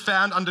 salvation is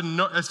found in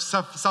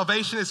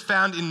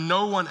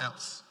no one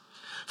else.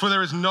 For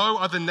there is no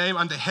other name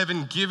under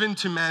heaven given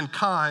to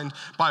mankind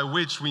by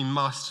which we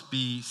must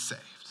be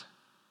saved.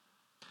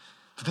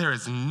 There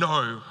is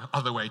no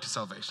other way to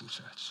salvation,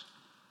 church.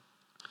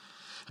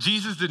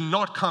 Jesus did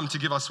not come to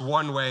give us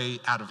one way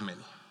out of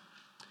many.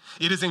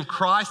 It is in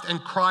Christ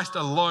and Christ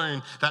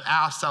alone that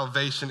our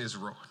salvation is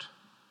wrought.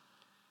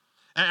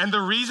 And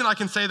the reason I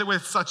can say that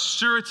with such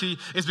surety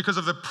is because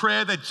of the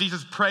prayer that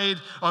Jesus prayed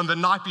on the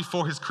night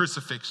before his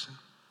crucifixion.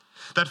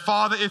 That,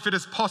 "Father, if it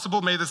is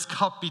possible, may this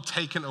cup be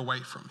taken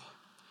away from me.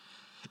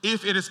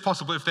 If it is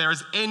possible, if there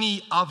is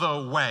any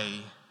other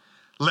way,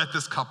 let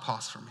this cup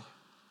pass from me."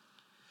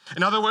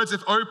 In other words,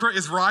 if Oprah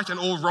is right and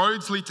all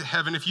roads lead to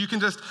heaven, if you can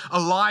just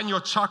align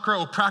your chakra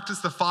or practice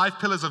the 5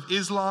 pillars of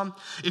Islam,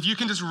 if you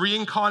can just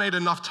reincarnate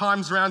enough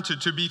times around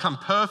to become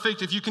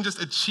perfect, if you can just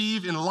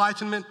achieve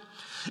enlightenment,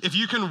 if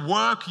you can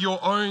work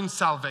your own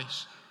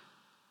salvation,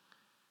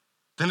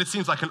 then it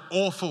seems like an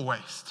awful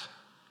waste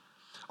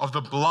of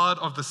the blood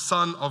of the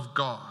Son of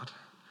God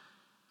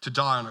to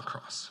die on a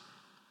cross.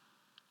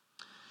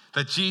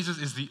 That Jesus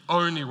is the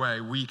only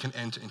way we can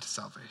enter into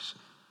salvation.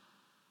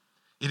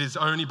 It is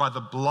only by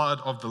the blood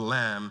of the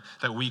Lamb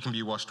that we can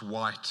be washed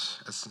white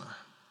as snow.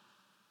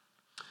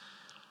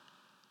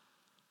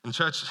 And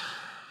church,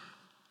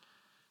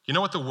 you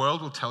know what the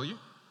world will tell you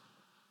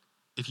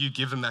if you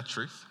give them that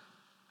truth?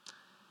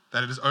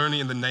 That it is only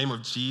in the name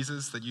of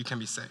Jesus that you can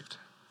be saved.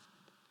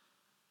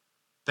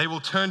 They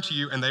will turn to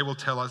you and they will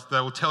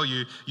tell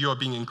you you are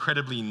being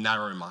incredibly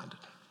narrow-minded.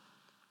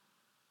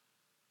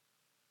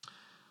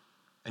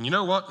 And you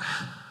know what?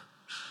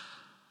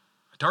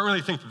 I don't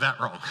really think that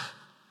wrong.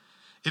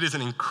 It is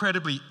an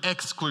incredibly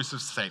exclusive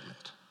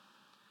statement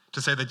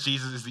to say that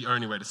Jesus is the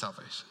only way to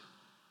salvation.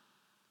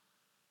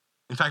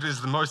 In fact, it is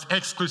the most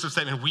exclusive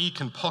statement we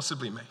can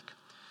possibly make.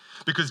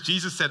 Because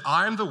Jesus said,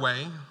 "I am the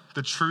way,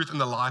 the truth,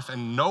 and the life,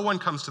 and no one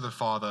comes to the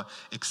Father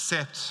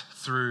except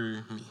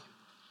through me."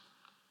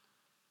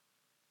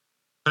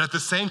 But at the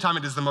same time,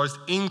 it is the most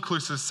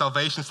inclusive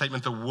salvation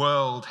statement the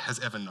world has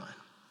ever known.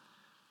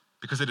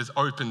 Because it is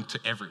open to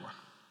everyone.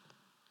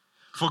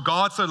 "For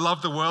God so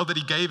loved the world that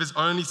he gave his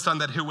only Son,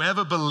 that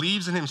whoever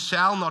believes in him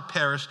shall not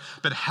perish,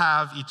 but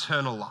have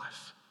eternal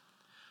life.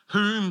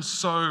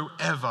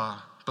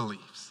 Whomsoever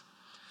believes."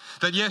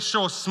 That yes,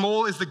 sure,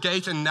 small is the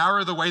gate and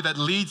narrow the way that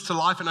leads to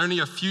life and only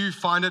a few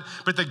find it,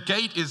 but the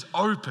gate is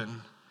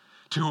open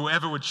to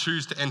whoever would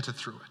choose to enter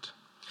through it.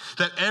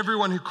 That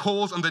everyone who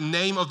calls on the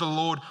name of the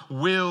Lord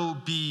will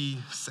be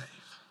saved.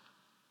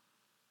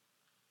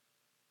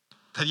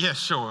 That yes,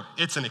 sure,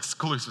 it's an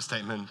exclusive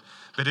statement,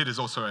 but it is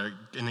also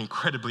an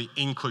incredibly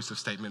inclusive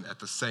statement at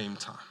the same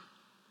time.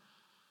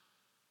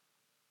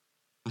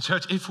 And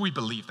church, if we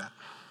believe that,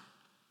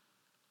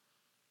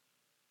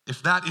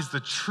 if that is the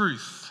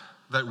truth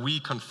that we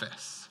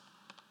confess,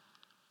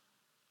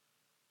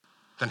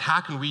 then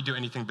how can we do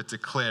anything but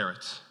declare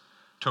it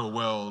to a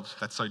world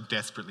that so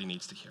desperately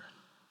needs to hear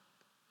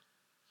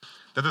it?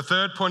 That the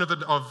third point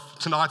of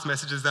tonight's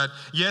message is that,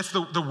 yes,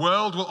 the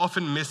world will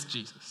often miss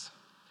Jesus.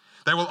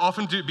 They will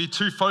often be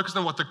too focused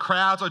on what the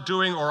crowds are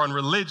doing or on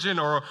religion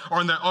or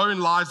on their own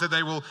lives that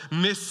they will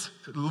miss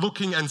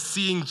looking and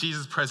seeing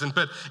Jesus present.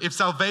 But if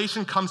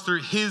salvation comes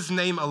through his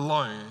name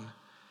alone,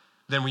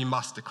 then we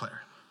must declare it.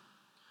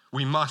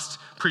 We must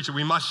preach it.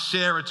 We must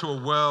share it to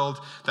a world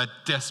that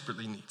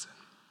desperately needs it.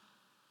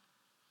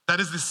 That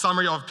is the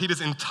summary of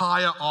Peter's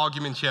entire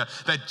argument here,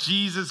 that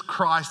Jesus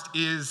Christ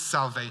is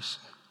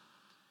salvation.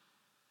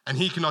 And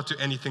he cannot do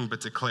anything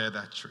but declare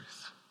that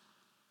truth.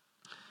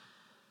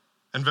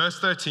 In verse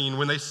 13,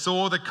 when they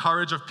saw the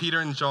courage of Peter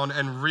and John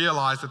and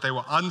realized that they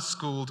were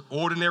unschooled,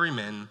 ordinary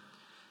men,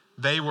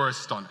 they were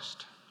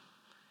astonished.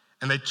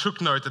 And they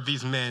took note that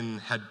these men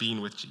had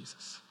been with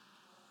Jesus.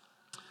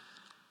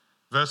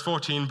 Verse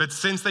 14, but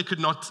since they could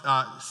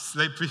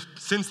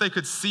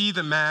see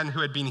the man who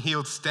had been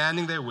healed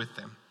standing there with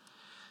them,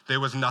 there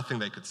was nothing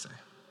they could say.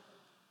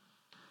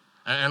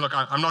 And look,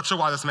 I'm not sure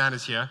why this man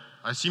is here.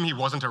 I assume he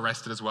wasn't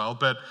arrested as well,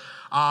 but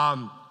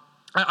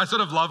I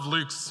sort of love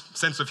Luke's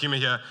sense of humor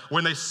here.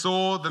 When they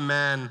saw the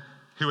man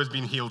who has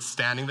been healed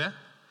standing there,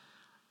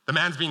 the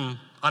man's been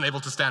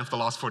unable to stand for the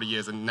last 40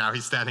 years and now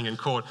he's standing in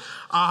court.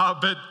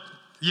 But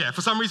yeah,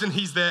 for some reason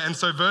he's there. And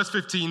so verse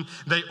 15,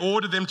 they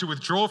ordered them to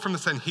withdraw from the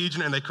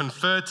Sanhedrin and they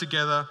conferred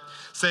together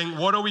saying,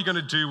 what are we going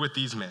to do with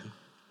these men?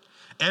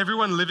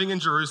 Everyone living in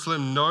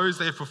Jerusalem knows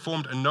they have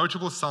performed a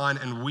notable sign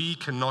and we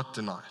cannot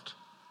deny it.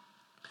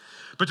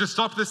 But to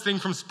stop this thing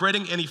from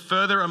spreading any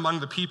further among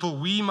the people,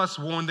 we must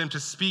warn them to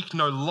speak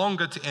no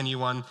longer to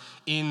anyone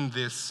in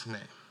this name.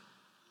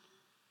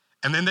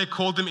 And then they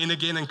called them in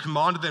again and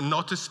commanded them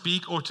not to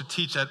speak or to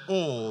teach at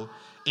all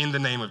in the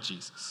name of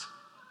Jesus.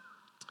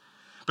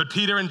 But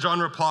Peter and John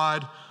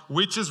replied,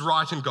 which is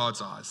right in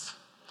God's eyes,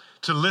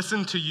 to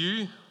listen to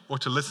you or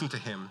to listen to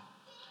him?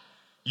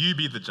 You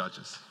be the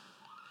judges.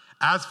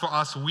 As for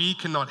us, we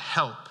cannot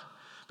help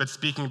but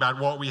speaking about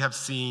what we have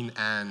seen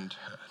and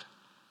heard.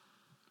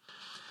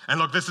 And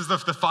look, this is the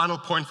final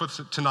point for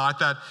tonight,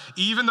 that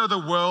even though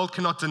the world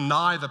cannot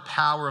deny the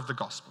power of the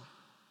gospel,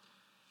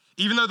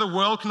 even though the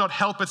world cannot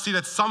help but see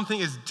that something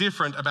is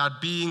different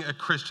about being a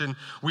Christian,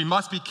 we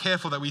must be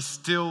careful that we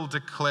still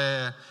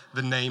declare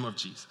the name of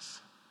Jesus.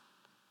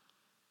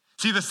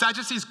 See, the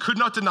Sadducees could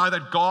not deny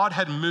that God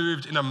had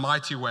moved in a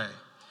mighty way,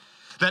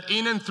 that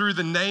in and through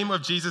the name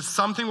of Jesus,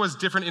 something was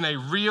different in a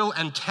real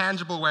and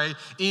tangible way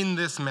in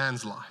this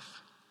man's life.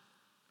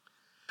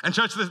 And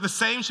church, the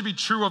same should be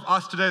true of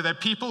us today,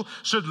 that people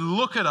should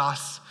look at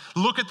us,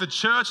 look at the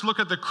church, look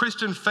at the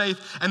Christian faith,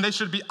 and they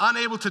should be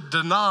unable to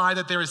deny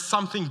that there is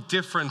something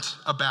different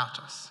about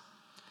us.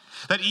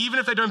 That even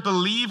if they don't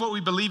believe what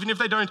we believe, even if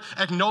they don't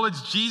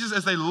acknowledge Jesus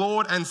as their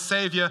Lord and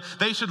Savior,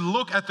 they should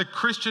look at the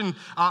Christian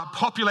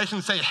population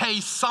and say, hey,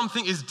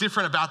 something is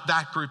different about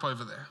that group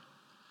over there.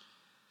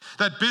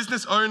 That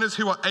business owners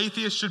who are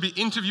atheists should be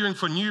interviewing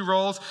for new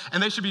roles,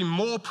 and they should be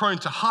more prone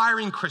to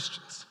hiring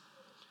Christians,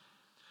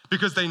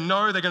 because they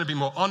know they're going to be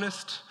more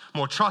honest,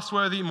 more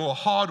trustworthy, more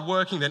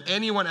hardworking than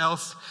anyone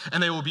else,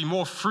 and they will be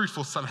more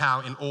fruitful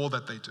somehow in all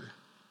that they do.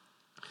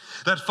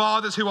 That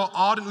fathers who are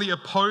ardently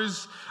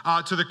opposed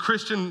to the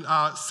Christian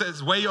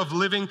way of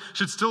living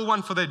should still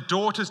want for their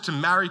daughters to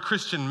marry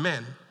Christian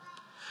men,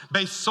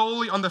 based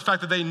solely on the fact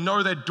that they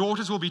know their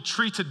daughters will be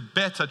treated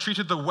better,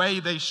 treated the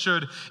way they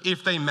should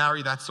if they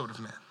marry that sort of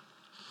man.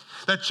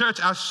 That church,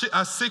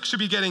 our sick should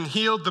be getting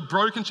healed, the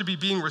broken should be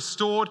being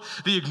restored,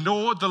 the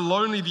ignored, the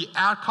lonely, the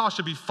outcast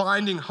should be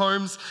finding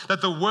homes,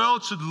 that the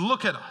world should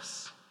look at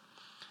us.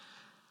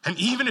 And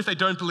even if they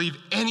don't believe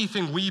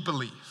anything we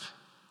believe,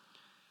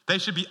 they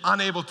should be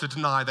unable to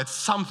deny that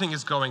something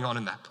is going on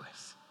in that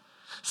place.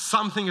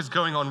 Something is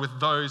going on with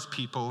those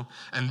people,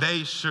 and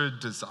they should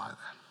desire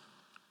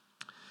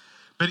that.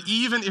 But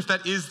even if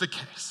that is the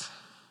case,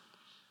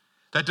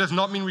 that does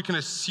not mean we can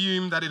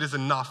assume that it is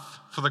enough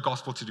for the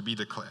gospel to be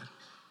declared.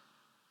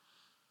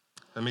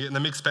 Let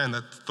me expand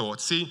that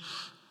thought. See,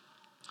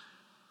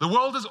 the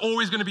world is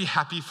always going to be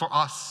happy for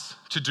us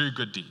to do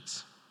good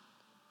deeds.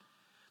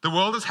 The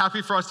world is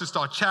happy for us to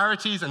start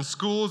charities and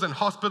schools and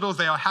hospitals.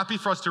 They are happy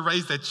for us to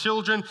raise their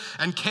children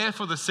and care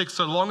for the sick,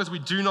 so long as we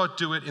do not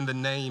do it in the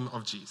name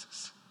of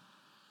Jesus.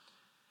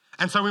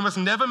 And so we must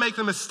never make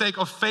the mistake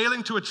of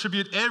failing to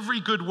attribute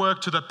every good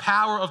work to the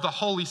power of the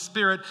Holy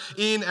Spirit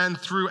in and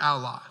through our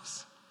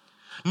lives.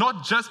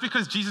 Not just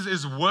because Jesus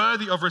is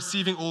worthy of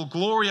receiving all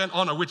glory and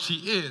honor, which he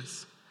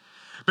is,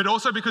 but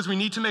also because we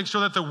need to make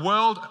sure that the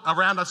world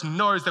around us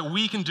knows that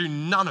we can do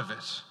none of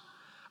it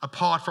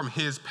apart from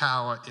his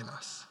power in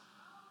us.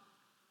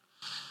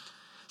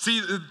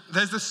 See,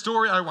 there's this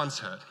story I once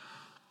heard,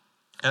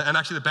 and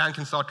actually the band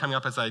can start coming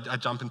up as I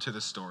jump into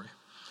this story,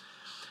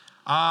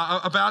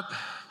 about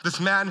this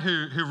man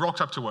who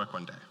rocked up to work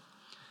one day.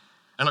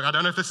 And look, I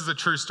don't know if this is a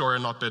true story or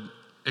not, but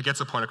it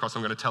gets a point across, so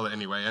I'm going to tell it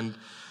anyway. And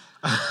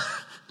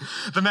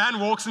the man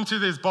walks into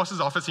his boss's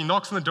office, he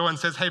knocks on the door and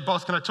says, "Hey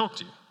boss, can I talk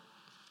to you?"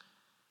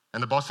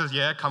 And the boss says,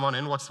 "Yeah, come on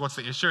in, what's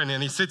the issue?" And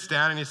then he sits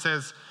down and he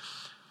says,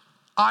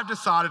 "I've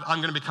decided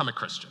I'm going to become a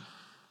Christian."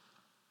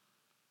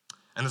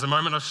 And there's a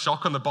moment of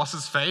shock on the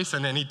boss's face,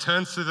 and then he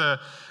turns to the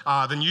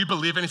new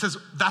believer and he says,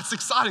 "That's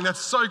exciting, that's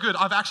so good.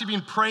 I've actually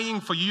been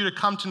praying for you to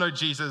come to know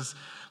Jesus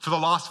for the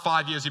last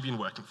 5 years you've been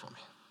working for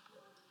me."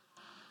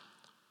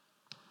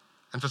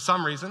 And for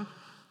some reason,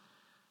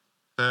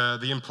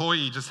 the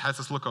employee just has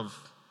this look of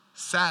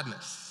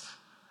sadness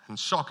and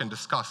shock and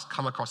disgust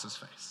come across his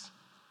face.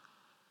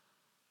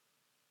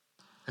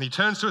 And he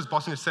turns to his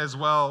boss and he says,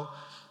 "Well,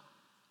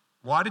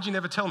 why did you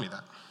never tell me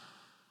that?"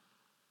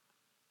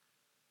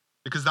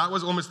 "Because that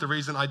was almost the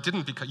reason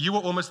you were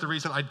almost the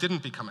reason I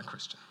didn't become a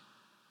Christian.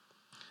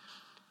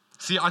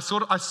 See, I saw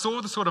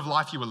the sort of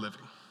life you were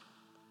living.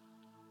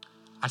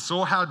 I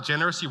saw how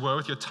generous you were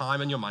with your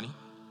time and your money.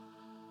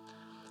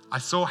 I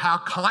saw how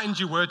kind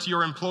you were to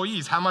your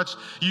employees, how much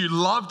you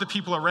loved the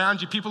people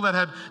around you, people that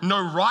had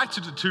no right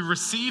to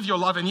receive your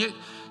love, and yet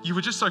you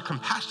were just so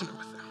compassionate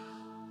with them.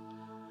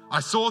 I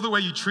saw the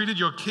way you treated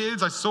your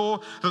kids. I saw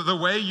the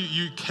way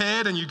you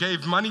cared and you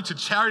gave money to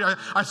charity.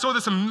 I saw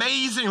this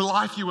amazing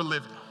life you were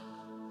living.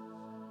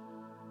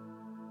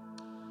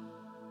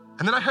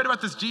 And then I heard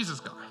about this Jesus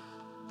guy.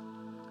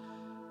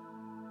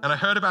 And I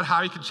heard about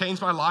how he could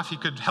change my life. He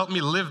could help me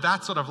live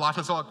that sort of life.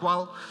 And so I'm like,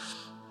 well,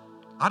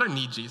 I don't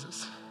need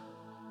Jesus.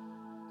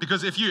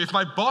 Because if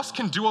my boss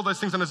can do all those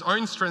things on his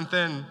own strength,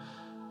 then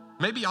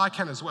maybe I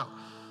can as well.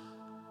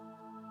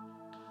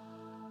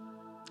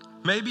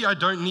 Maybe I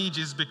don't need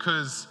Jesus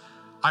because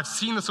I've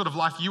seen the sort of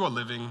life you are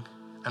living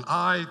and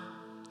I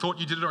thought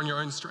you did it on your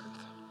own strength."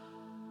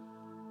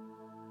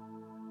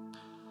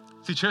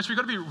 See, church, we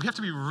have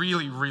to be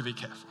really, really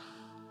careful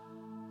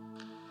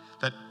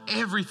that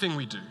everything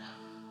we do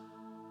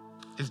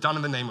is done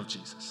in the name of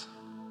Jesus.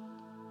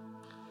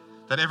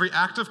 That every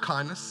act of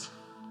kindness,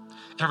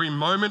 every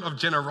moment of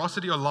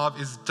generosity or love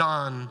is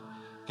done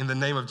in the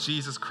name of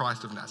Jesus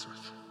Christ of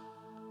Nazareth.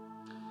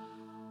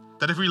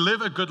 That if we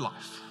live a good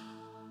life,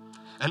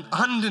 an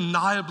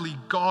undeniably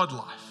God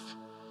life,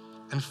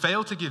 and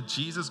fail to give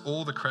Jesus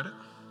all the credit,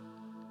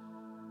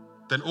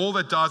 then all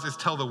that does is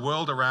tell the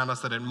world around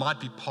us that it might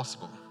be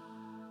possible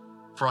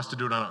for us to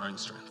do it on our own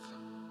strength.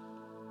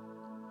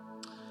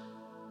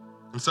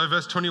 And so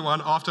verse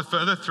 21, after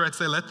further threats,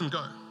 they let them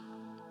go,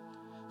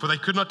 for they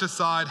could not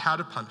decide how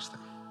to punish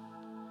them,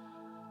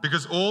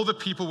 because all the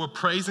people were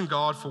praising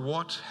God for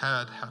what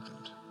had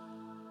happened.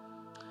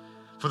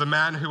 For the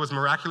man who was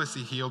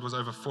miraculously healed was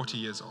over 40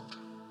 years old.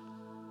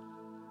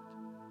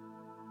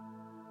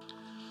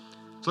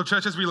 So look,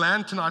 church, as we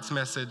land tonight's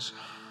message,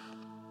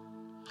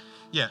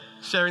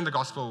 sharing the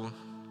gospel,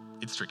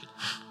 it's tricky.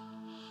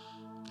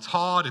 It's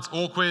hard, it's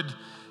awkward.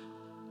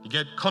 You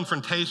get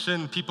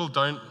confrontation. People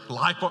don't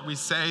like what we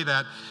say,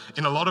 that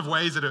in a lot of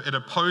ways it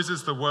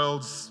opposes the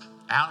world's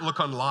outlook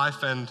on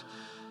life. And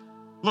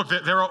look,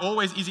 there are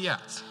always easy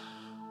outs.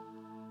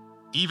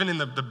 Even in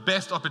the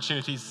best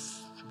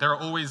opportunities, there are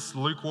always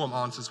lukewarm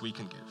answers we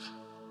can give.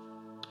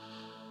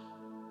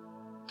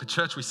 But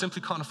church, we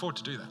simply can't afford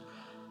to do that.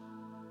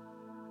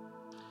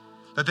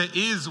 That there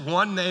is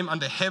one name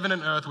under heaven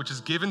and earth which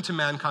is given to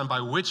mankind by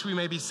which we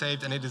may be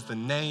saved, and it is the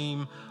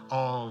name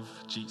of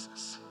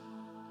Jesus.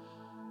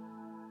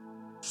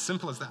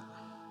 Simple as that.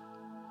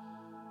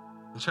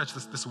 And church,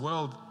 this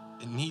world,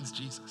 it needs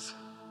Jesus.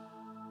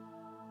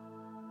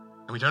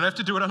 And we don't have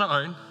to do it on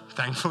our own,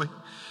 thankfully.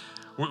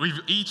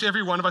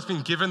 Every one of us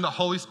been given the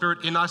Holy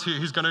Spirit in us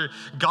who's going to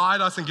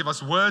guide us and give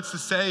us words to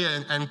say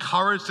and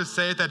courage to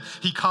say it, that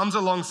he comes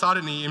alongside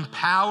and he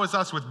empowers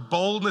us with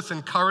boldness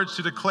and courage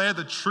to declare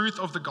the truth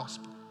of the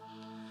gospel.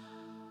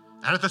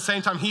 And at the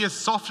same time, he is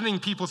softening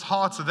people's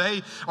hearts so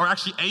they are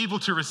actually able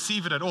to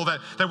receive it at all,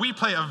 that we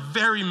play a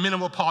very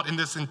minimal part in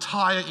this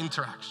entire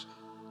interaction.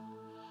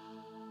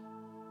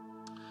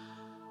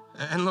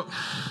 And look,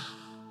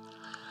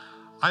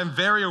 I am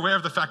very aware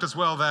of the fact as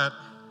well that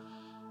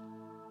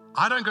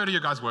I don't go to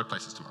your guys'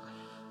 workplaces tomorrow.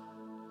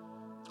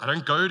 I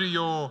don't go to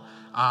your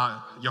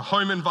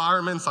home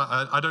environments.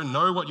 I don't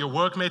know what your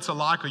workmates are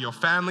like or your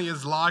family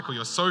is like or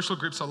your social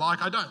groups are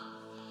like. I don't.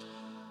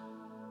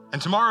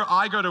 And tomorrow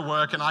I go to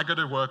work, and I go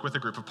to work with a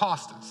group of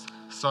pastors.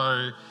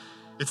 So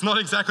it's not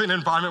exactly an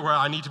environment where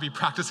I need to be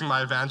practicing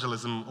my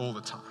evangelism all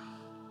the time.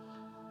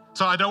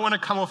 So I don't want to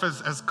come off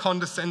as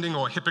condescending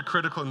or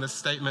hypocritical in this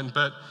statement,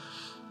 but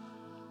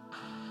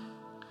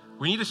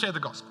we need to share the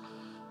gospel.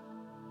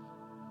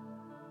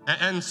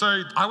 And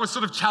so I was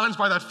sort of challenged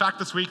by that fact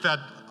this week that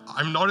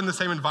I'm not in the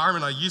same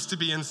environment I used to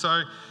be in.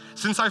 So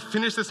since I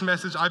finished this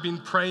message, I've been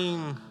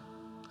praying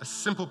a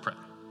simple prayer.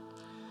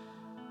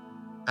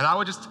 And I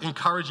would just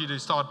encourage you to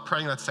start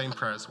praying that same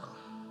prayer as well.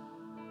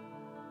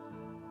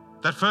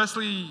 That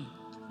firstly,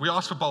 we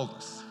ask for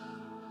boldness.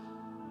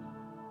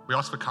 We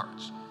ask for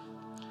courage.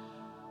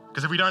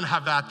 Because if we don't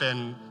have that,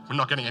 then we're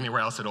not getting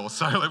anywhere else at all.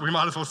 So we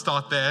might as well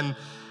start there. And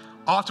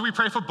after we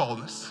pray for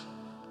boldness,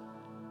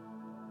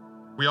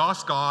 we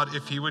ask God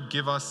if he would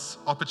give us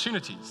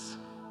opportunities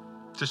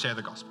to share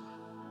the gospel.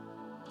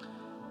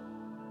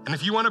 And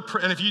if you want to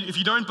pray, and if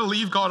you don't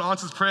believe God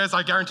answers prayers,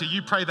 I guarantee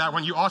you pray that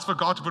when you ask for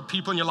God to put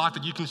people in your life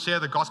that you can share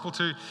the gospel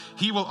to,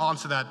 he will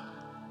answer that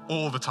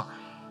all the time.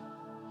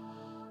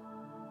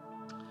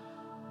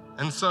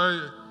 And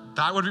so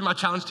that would be my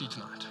challenge to you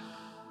tonight.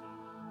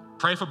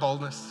 Pray for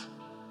boldness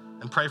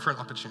and pray for an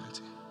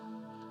opportunity.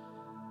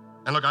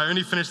 And look, I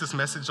only finished this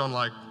message on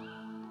like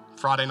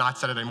Friday night,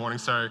 Saturday morning,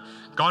 so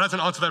God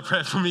hasn't answered that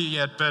prayer for me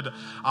yet, but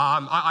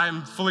I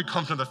am fully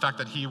confident of the fact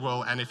that he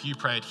will, and if you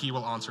pray it, he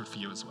will answer it for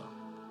you as well.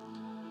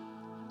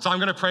 So I'm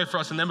going to pray for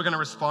us, and then we're going to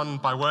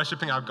respond by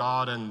worshiping our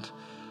God and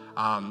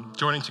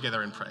joining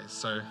together in praise.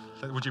 So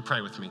would you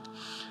pray with me?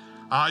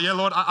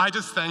 Lord, I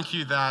just thank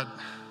you that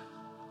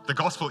the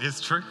gospel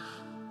is true,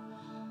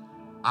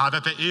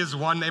 that there is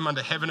one name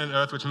under heaven and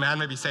earth which man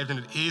may be saved, and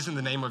it is in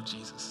the name of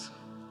Jesus.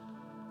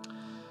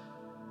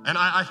 And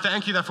I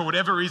thank you that for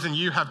whatever reason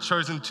you have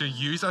chosen to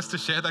use us to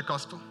share that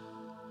gospel,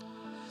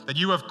 that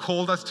you have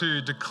called us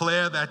to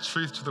declare that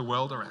truth to the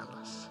world around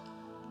us.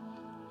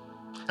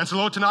 And so,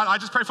 Lord, tonight I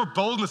just pray for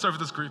boldness over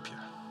this group here,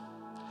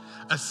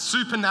 a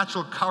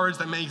supernatural courage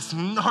that makes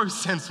no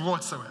sense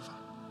whatsoever.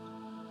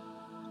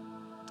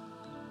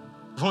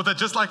 Lord, that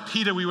just like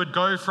Peter, we would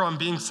go from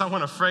being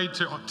someone afraid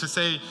to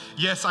say,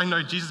 yes, I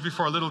know Jesus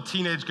before a little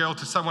teenage girl,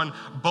 to someone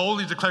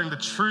boldly declaring the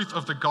truth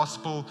of the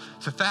gospel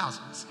to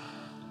thousands.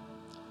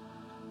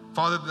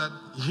 Father, that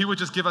you would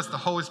just give us the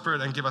Holy Spirit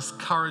and give us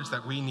courage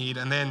that we need.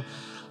 And then,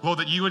 Lord,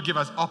 that you would give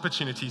us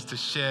opportunities to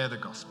share the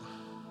gospel.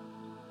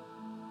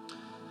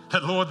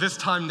 That, Lord, this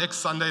time next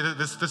Sunday, that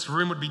this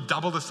room would be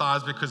double the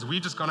size because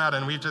we've just gone out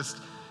and we've just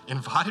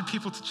invited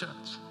people to church.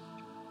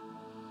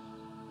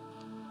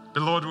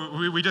 But Lord,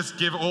 we just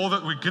give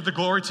we give the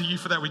glory to you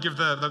for that. We give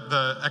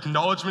the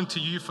acknowledgement to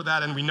you for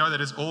that, and we know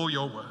that it's all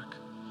your work.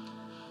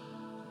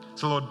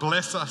 So Lord,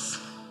 bless us.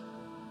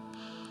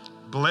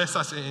 Bless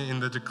us in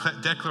the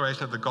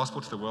declaration of the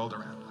gospel to the world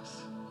around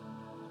us.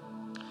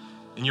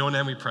 In your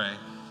name we pray.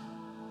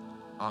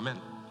 Amen.